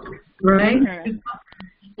 right? Mm-hmm.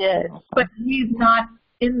 Yes. But he's not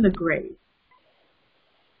in the grave.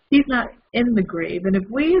 He's not in the grave. And if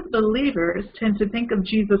we as believers tend to think of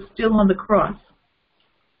Jesus still on the cross,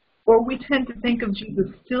 or we tend to think of Jesus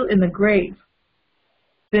still in the grave,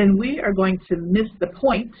 then we are going to miss the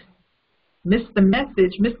point, miss the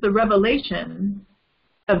message, miss the revelation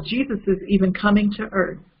of Jesus' even coming to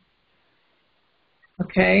earth.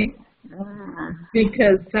 Okay?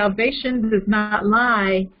 Because salvation does not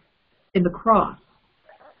lie in the cross.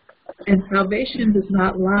 And salvation does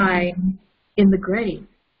not lie in the grave.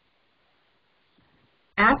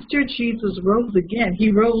 After Jesus rose again,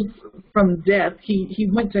 he rose from death. He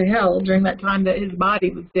went to hell during that time that his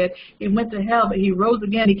body was dead. He went to hell, but he rose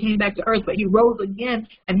again. He came back to earth, but he rose again,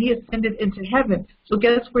 and he ascended into heaven. So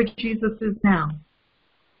guess where Jesus is now?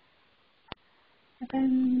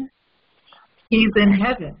 He's in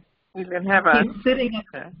heaven. He's in heaven. He's sitting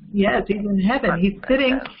at, yes, he's in heaven. He's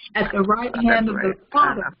sitting at the right hand of the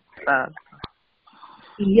Father.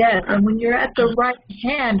 Yes, and when you're at the right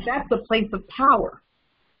hand, that's a place of power.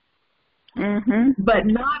 Mm-hmm. But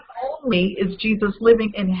not only is Jesus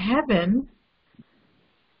living in heaven,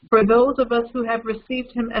 for those of us who have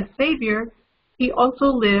received him as Savior, he also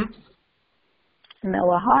lives in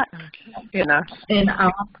our hearts. In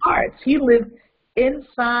our hearts. He lives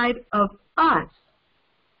inside of us.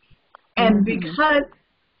 And because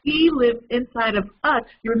he lives inside of us,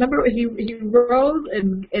 you remember he rose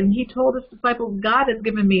and he told his disciples, God has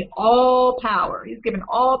given me all power. He's given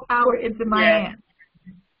all power into my hands.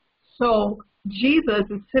 So Jesus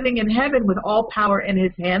is sitting in heaven with all power in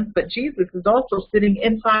his hands, but Jesus is also sitting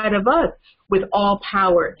inside of us with all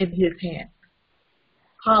power in his hands.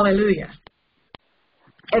 Hallelujah.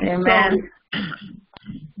 And Amen. so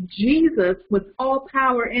Jesus, with all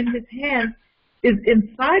power in his hands, is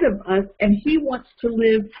inside of us, and he wants to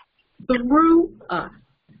live through us.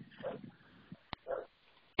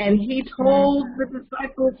 And he told the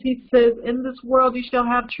disciples, he says, in this world you shall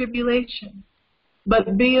have tribulation,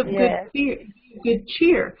 but be of good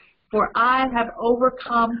cheer, for I have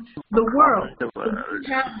overcome the world. So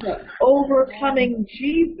we have the overcoming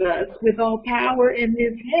Jesus with all power in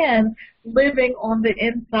his hands living on the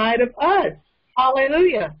inside of us.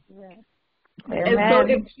 Hallelujah. Amen. And so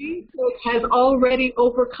if Jesus has already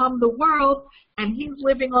overcome the world and he's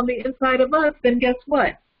living on the inside of us, then guess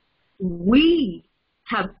what? We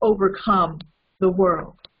have overcome the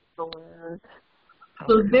world.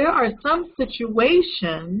 So there are some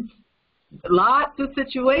situations, lots of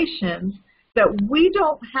situations, that we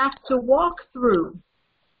don't have to walk through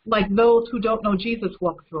like those who don't know Jesus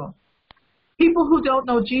walk through. People who don't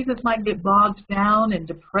know Jesus might get bogged down and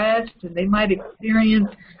depressed, and they might experience,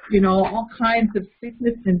 all kinds of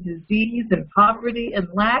sickness and disease and poverty and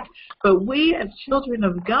lack. But we as children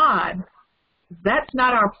of God, that's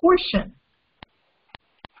not our portion.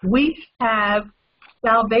 We have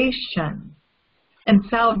salvation. And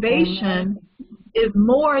salvation is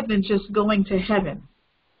more than just going to heaven.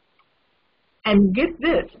 And get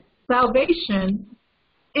this, salvation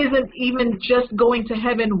isn't even just going to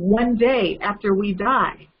heaven one day after we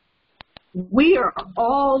die. We are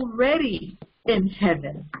already in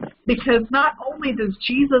heaven, because not only does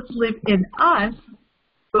Jesus live in us,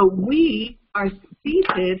 but we are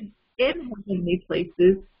seated in heavenly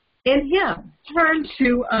places in him. Turn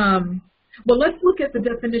to, let's look at the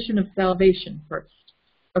definition of salvation first,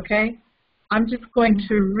 okay? I'm just going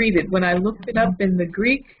to read it. When I looked it up in the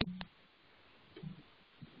Greek,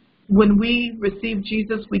 when we receive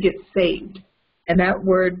Jesus, we get saved. And that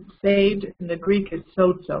word saved in the Greek is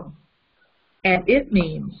sozo. And it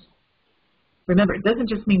means, remember, it doesn't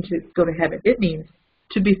just mean to go to heaven. It means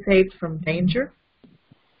to be saved from danger.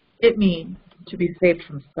 It means to be saved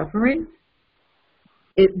from suffering.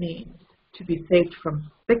 It means to be saved from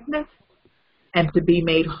sickness and to be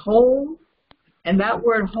made whole. And that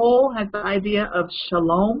word whole has the idea of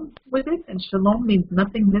shalom with it. And shalom means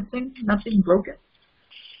nothing missing, nothing broken.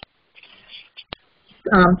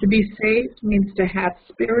 To be saved means to have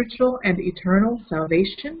spiritual and eternal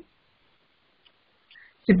salvation.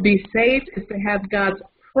 To be saved is to have God's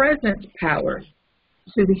present power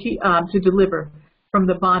to deliver from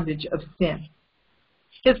the bondage of sin.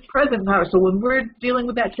 His present power. So when we're dealing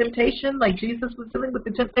with that temptation, like Jesus was dealing with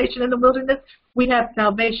the temptation in the wilderness, we have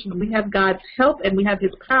salvation. We have God's help, and we have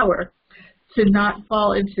his power to not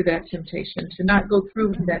fall into that temptation, to not go through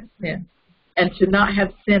with that sin, and to not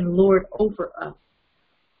have sin lord over us.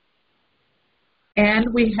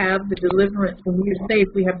 And we have the deliverance. When we are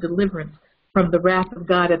saved, we have deliverance from the wrath of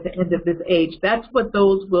God at the end of this age. That's what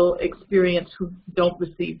those will experience who don't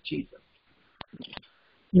receive Jesus.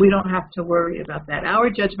 We don't have to worry about that. Our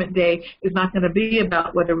judgment day is not going to be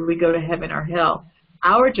about whether we go to heaven or hell.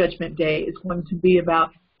 Our judgment day is going to be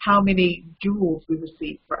about how many jewels we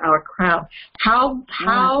receive for our crown.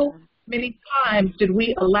 How many times did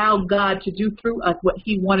we allow God to do through us what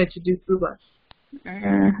he wanted to do through us?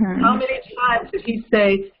 How many times did he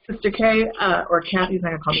say, Sister Kay, or Kathy, he's not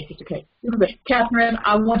going to call me Sister Kay, Catherine,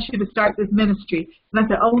 I want you to start this ministry. And I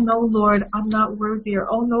said, oh no, Lord, I'm not worthy,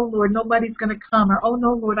 or oh no, Lord, nobody's going to come, or oh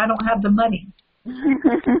no, Lord, I don't have the money.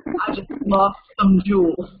 I just lost some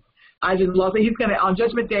jewels. I just lost it. He's going to, on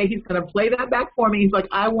Judgment Day, he's going to play that back for me. He's like,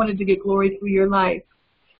 I wanted to get glory through your life.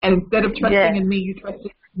 And instead of trusting in me, you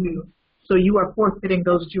trusted in you. So you are forfeiting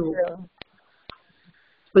those jewels. Yeah.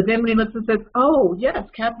 But then when he looks and says, oh, yes,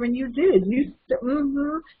 Catherine, you did.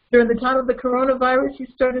 During the time of the coronavirus, you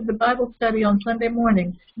started the Bible study on Sunday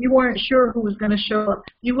morning. You weren't sure who was going to show up.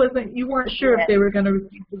 You weren't sure if they were going to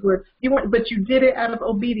receive the word. But you did it out of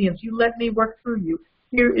obedience. You let me work through you.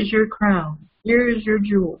 Here is your crown. Here is your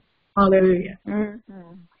jewel. Hallelujah.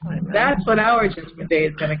 That's what our judgment day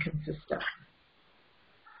is going to consist of.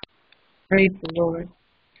 Praise the Lord.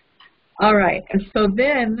 All right, and so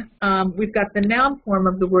then we've got the noun form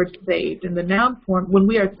of the word saved. In the noun form, when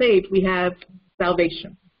we are saved, we have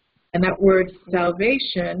salvation. And that word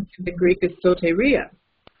salvation in the Greek is soteria.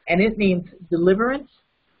 And it means deliverance,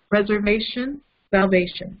 preservation,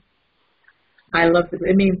 salvation. I love this.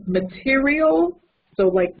 It means material, so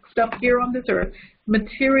like stuff here on this earth,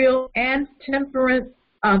 material and temporal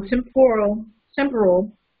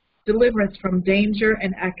deliverance from danger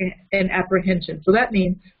and apprehension. So that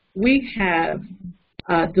means we have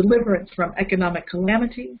deliverance from economic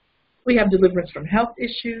calamity. We have deliverance from health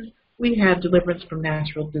issues. We have deliverance from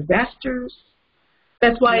natural disasters.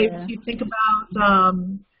 That's why if you think about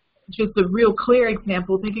just a real clear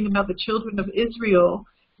example, thinking about the children of Israel,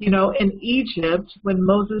 you know, in Egypt, when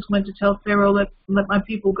Moses went to tell Pharaoh, let my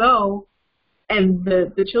people go, and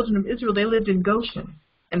the children of Israel, they lived in Goshen.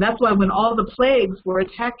 And that's why when all the plagues were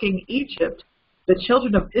attacking Egypt, the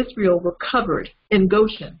children of Israel were covered in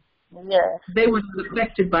Goshen. Yes. They were not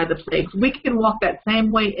affected by the plagues. We can walk that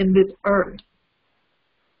same way in this earth.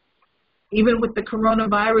 Even with the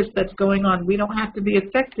coronavirus that's going on, we don't have to be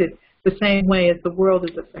affected the same way as the world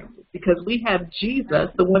is affected, because we have Jesus,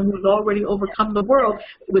 the one who has already overcome the world,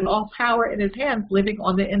 with all power in his hands, living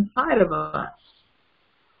on the inside of us.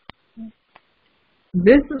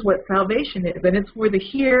 This is what salvation is, and it's for the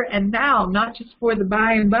here and now, not just for the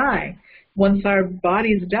by and by, once our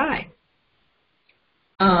bodies die.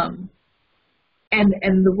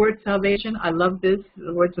 And the word salvation, I love this.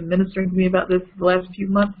 The Lord's been ministering to me about this the last few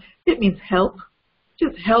months. It means help.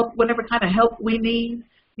 Just help, whatever kind of help we need.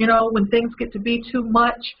 You know, when things get to be too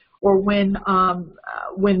much, or when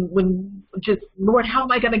just, Lord, how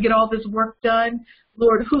am I going to get all this work done?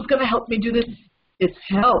 Lord, who's going to help me do this? It's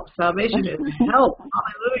help. Salvation is help.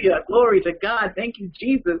 Hallelujah. Glory to God. Thank you,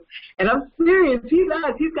 Jesus. And I'm serious. He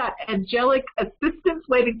does. He's got angelic assistants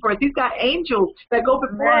waiting for us. He's got angels that go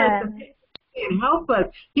before us and help us.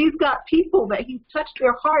 He's got people that he's touched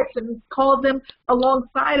their hearts and called them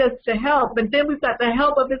alongside us to help. And then we've got the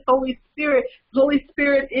help of his Holy Spirit. Holy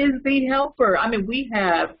Spirit is the helper. I mean, we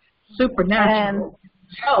have supernatural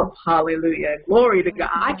help. Hallelujah. Glory to God.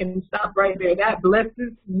 I can stop right there. That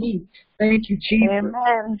blesses me. Thank you, Jesus.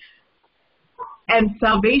 Amen. And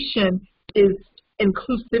salvation is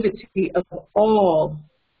inclusivity of all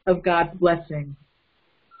of God's blessings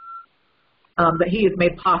that he has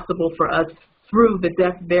made possible for us through the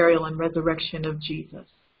death, burial, and resurrection of Jesus,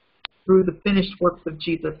 through the finished works of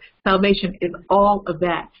Jesus. Salvation is all of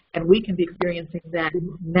that, and we can be experiencing that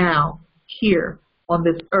now, here on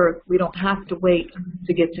this earth. We don't have to wait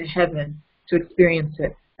to get to heaven to experience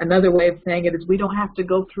it. Another way of saying it is we don't have to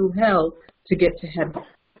go through hell to get to heaven.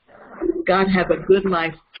 God has a good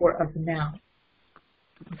life for us now.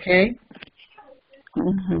 Okay?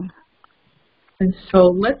 Mm-hmm. And so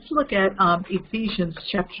let's look at Ephesians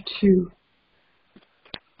chapter 2.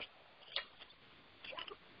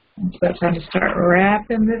 It's about time to start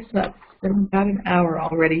wrapping this up. It's been about an hour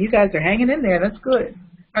already. You guys are hanging in there. That's good.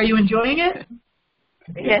 Are you enjoying it?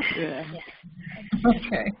 Yes.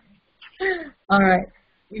 Okay. All right.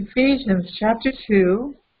 Ephesians chapter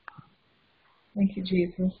 2. Thank you,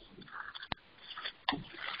 Jesus.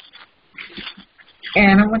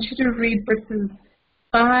 And I want you to read verses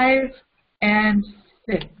 5 and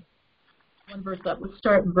 6. One verse up. Let's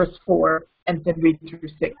start in verse 4 and then read through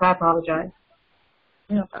 6. I apologize.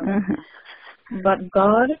 Mm-hmm. But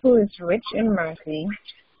God, who is rich in mercy,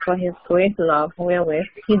 for his great love wherewith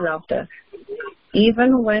he loved us,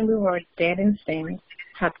 even when we were dead in sin,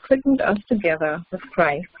 hath quickened us together with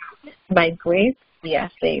Christ. By grace ye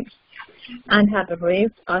are saved, and hath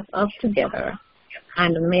raised us up together,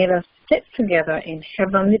 and made us sit together in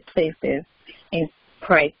heavenly places in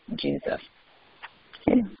Christ Jesus.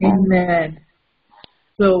 Amen.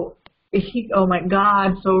 So, oh my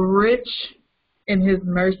God, so rich in his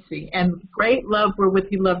mercy and great love wherewith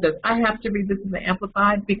he loved us. I have to read this in the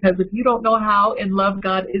Amplified, because if you don't know how in love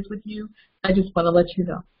God is with you, I just want to let you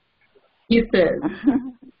know. He says,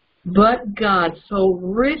 but God, so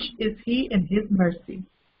rich is he in his mercy,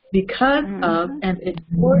 because of and in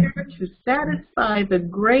order to satisfy the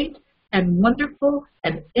great and wonderful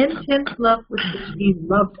and intense love with which he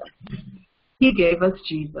loved us, he gave us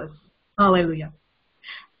Jesus. Hallelujah.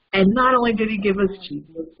 And not only did he give us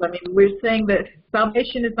Jesus, I mean, we're saying that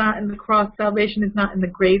salvation is not in the cross, salvation is not in the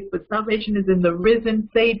grave, but salvation is in the risen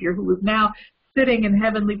Savior who is now sitting in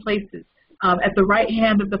heavenly places at the right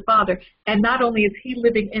hand of the Father. And not only is he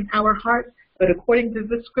living in our hearts, but according to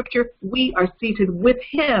this scripture, we are seated with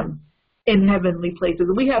him in heavenly places.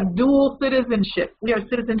 We have dual citizenship. We are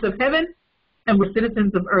citizens of heaven and we're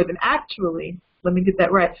citizens of earth. And actually, let me get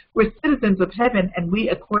that right, we're citizens of heaven, and we,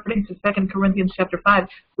 according to 2 Corinthians chapter 5,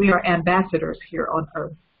 we are ambassadors here on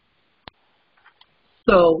earth.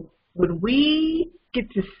 So when we get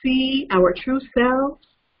to see our true selves,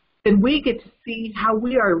 then we get to see how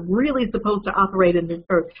we are really supposed to operate in this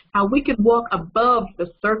earth, how we can walk above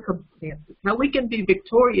the circumstances, how we can be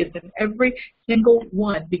victorious in every single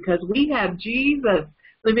one, because we have Jesus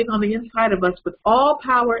living on the inside of us with all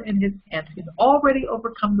power in his hands. He's already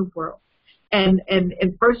overcome the world. And in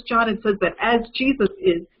 1 John it says that as Jesus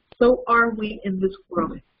is, so are we in this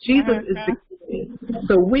world. Jesus is victorious,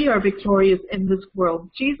 so we are victorious in this world.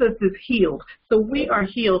 Jesus is healed, so we are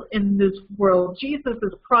healed in this world. Jesus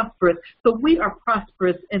is prosperous, so we are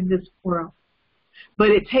prosperous in this world. But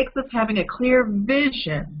it takes us having a clear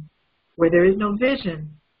vision. Where there is no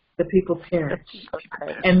vision, the people perish.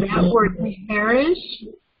 And that word perish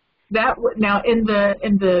Now in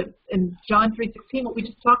John 3:16, what we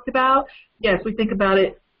just talked about, yes, we think about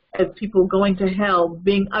it as people going to hell,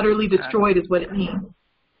 being utterly destroyed is what it means.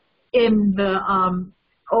 In the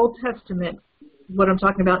Old Testament, what I'm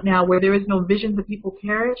talking about now, where there is no vision, the people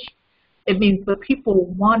perish, it means the people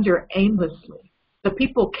wander aimlessly. The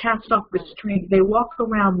people cast off restraint. They walk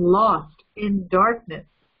around lost in darkness.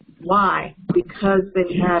 Why? Because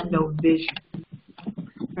they have no vision.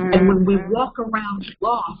 And when we walk around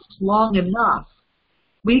lost long enough,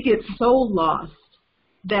 we get so lost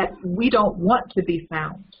that we don't want to be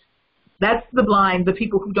found. That's the blind, the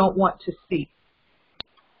people who don't want to see.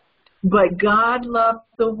 But God loved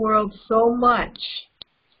the world so much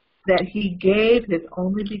that he gave his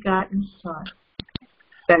only begotten Son,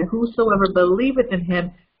 that whosoever believeth in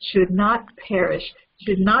him should not perish,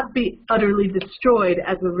 should not be utterly destroyed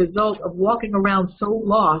as a result of walking around so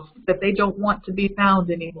lost that they don't want to be found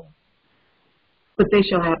anymore, but they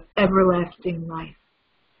shall have everlasting life.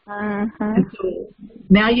 And so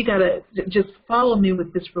now you got to just follow me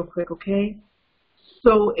with this real quick, okay?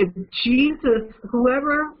 So if Jesus,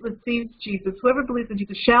 whoever receives Jesus, whoever believes in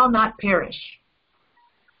Jesus shall not perish.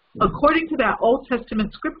 According to that Old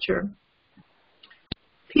Testament scripture,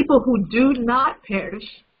 people who do not perish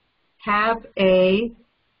have a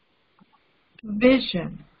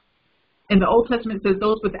vision. In the Old Testament, it says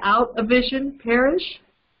those without a vision perish.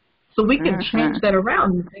 So we can change that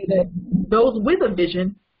around and say that those with a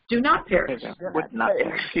vision do not perish. Would not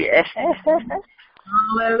perish. Yes.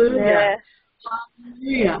 Hallelujah.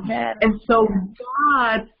 Hallelujah. And so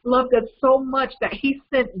God loved us so much that he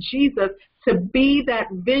sent Jesus to be that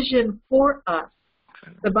vision for us.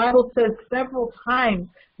 The Bible says several times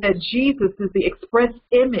that Jesus is the express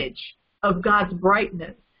image of God's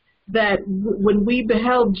brightness. That when we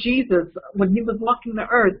beheld Jesus, when he was walking the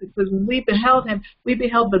earth, it says when we beheld him, we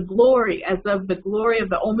beheld the glory as of the glory of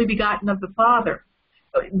the only begotten of the Father.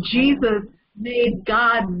 Jesus made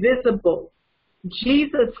God visible.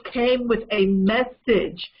 Jesus came with a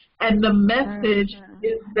message, and the message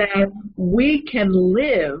is that we can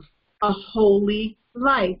live a holy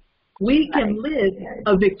life. We can live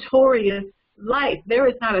a victorious life. There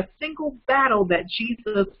is not a single battle that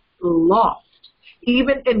Jesus lost.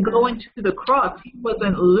 Even in going to the cross, he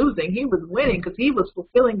wasn't losing. He was winning because he was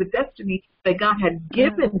fulfilling the destiny that God had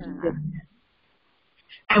given to him.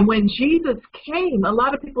 And when Jesus came, a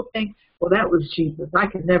lot of people think, well, that was Jesus. I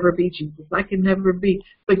can never be Jesus. I can never be.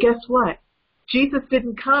 But guess what? Jesus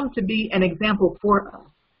didn't come to be an example for us.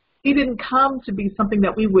 He didn't come to be something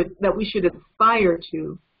that we should aspire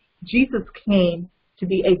to. Jesus came to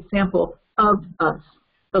be a sample of us.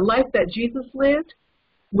 The life that Jesus lived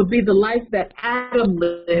would be the life that Adam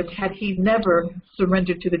lived had he never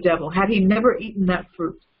surrendered to the devil, had he never eaten that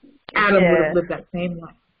fruit. Adam would have lived that same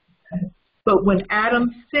life. But when Adam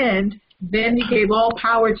sinned, then he gave all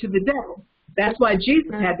power to the devil. That's why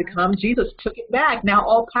Jesus had to come. Jesus took it back. Now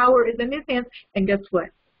all power is in his hands. And guess what?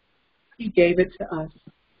 He gave it to us.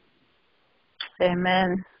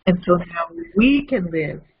 Amen. And so now we can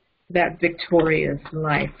live that victorious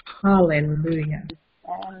life. Hallelujah.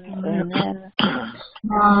 Amen.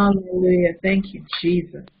 Hallelujah. Thank you,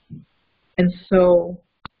 Jesus. And so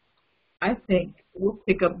I think we'll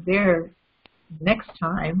pick up there next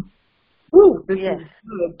time. Ooh, this is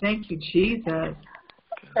good. Thank you, Jesus.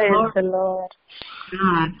 Praise the Lord.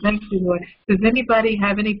 God, thank you, Lord. Does anybody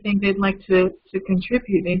have anything they'd like to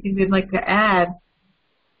contribute? Anything they'd like to add?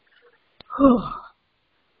 Whew.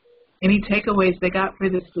 Any takeaways they got for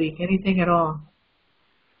this week? Anything at all?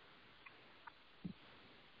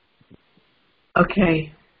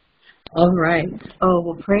 Okay. All right. Oh,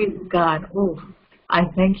 well, praise God. Oh, I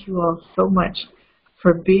thank you all so much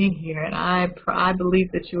for being here. And I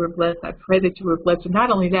believe that you were blessed. I pray that you were blessed. And not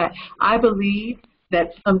only that, I believe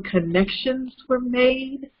that some connections were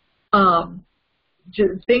made,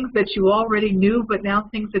 just things that you already knew, but now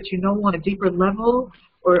things that you know on a deeper level,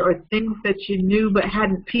 or things that you knew but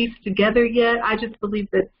hadn't pieced together yet. I just believe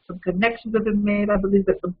that some connections have been made. I believe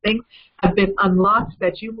that some things have been unlocked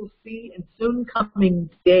that you will see in soon coming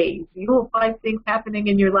days. You will find things happening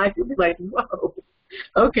in your life. You'll be like, whoa,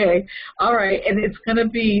 okay, all right. And it's going to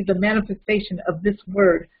be the manifestation of this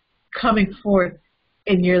word coming forth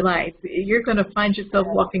in your life. You're going to find yourself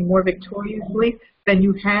walking more victoriously than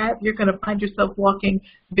you have. You're going to find yourself walking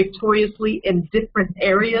victoriously in different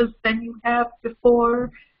areas than you have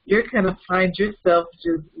before. You're going to find yourself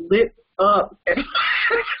just lit up.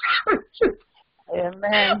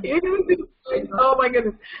 Amen. Oh my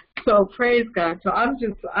goodness. So praise God. So I'm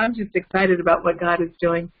just excited about what God is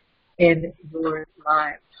doing in your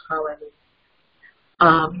lives.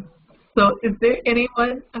 Hallelujah. So is there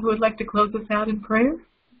anyone who would like to close us out in prayer?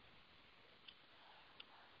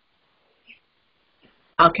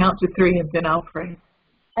 I'll count to 3 and then I'll pray.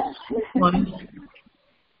 1,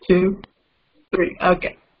 2, 3.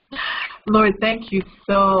 Okay. Lord, thank you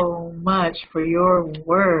so much for your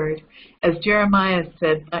word. As Jeremiah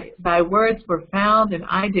said, thy words were found and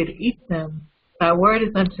I did eat them. Thy word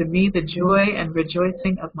is unto me the joy and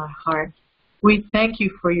rejoicing of my heart. We thank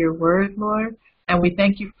you for your word, Lord, and we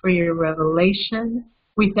thank you for your revelation.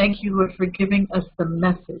 We thank you, Lord, for giving us the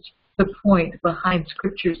message, the point behind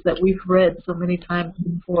scriptures that we've read so many times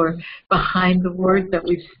before, behind the word that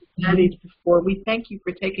we've studied before. We thank you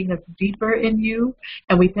for taking us deeper in you,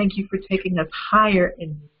 and we thank you for taking us higher in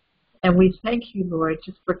you. And we thank you, Lord,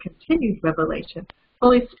 just for continued revelation.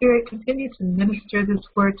 Holy Spirit, continue to minister this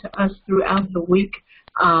word to us throughout the week.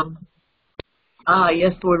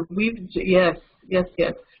 Yes, Lord, yes.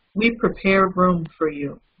 We prepare room for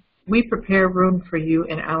you. We prepare room for you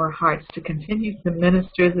in our hearts to continue to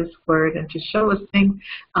minister this word and to show us things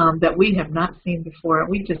that we have not seen before. And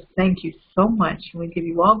we just thank you so much. And we give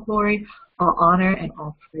you all glory, all honor, and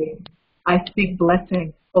all praise. I speak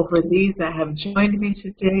blessing over these that have joined me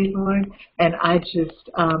today, Lord, and I just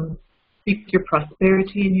speak your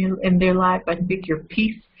prosperity in their life. I speak your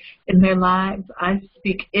peace in their lives. I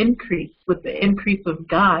speak increase with the increase of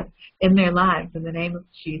God in their lives in the name of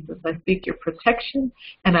Jesus. I speak your protection,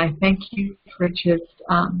 and I thank you for just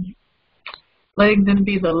letting them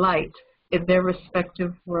be the light in their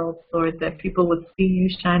respective worlds, Lord, that people would see you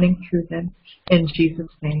shining through them. In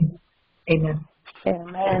Jesus' name, amen.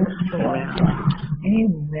 Amen.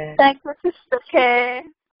 Amen. Thank you, Sister Kay.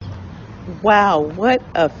 Wow, what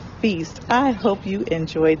a feast. I hope you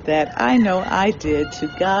enjoyed that. I know I did. To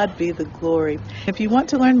God be the glory. If you want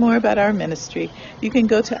to learn more about our ministry, you can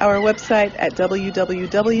go to our website at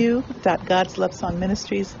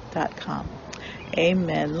www.godslovesongministries.com.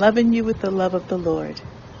 Amen. Loving you with the love of the Lord.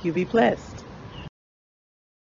 You be blessed.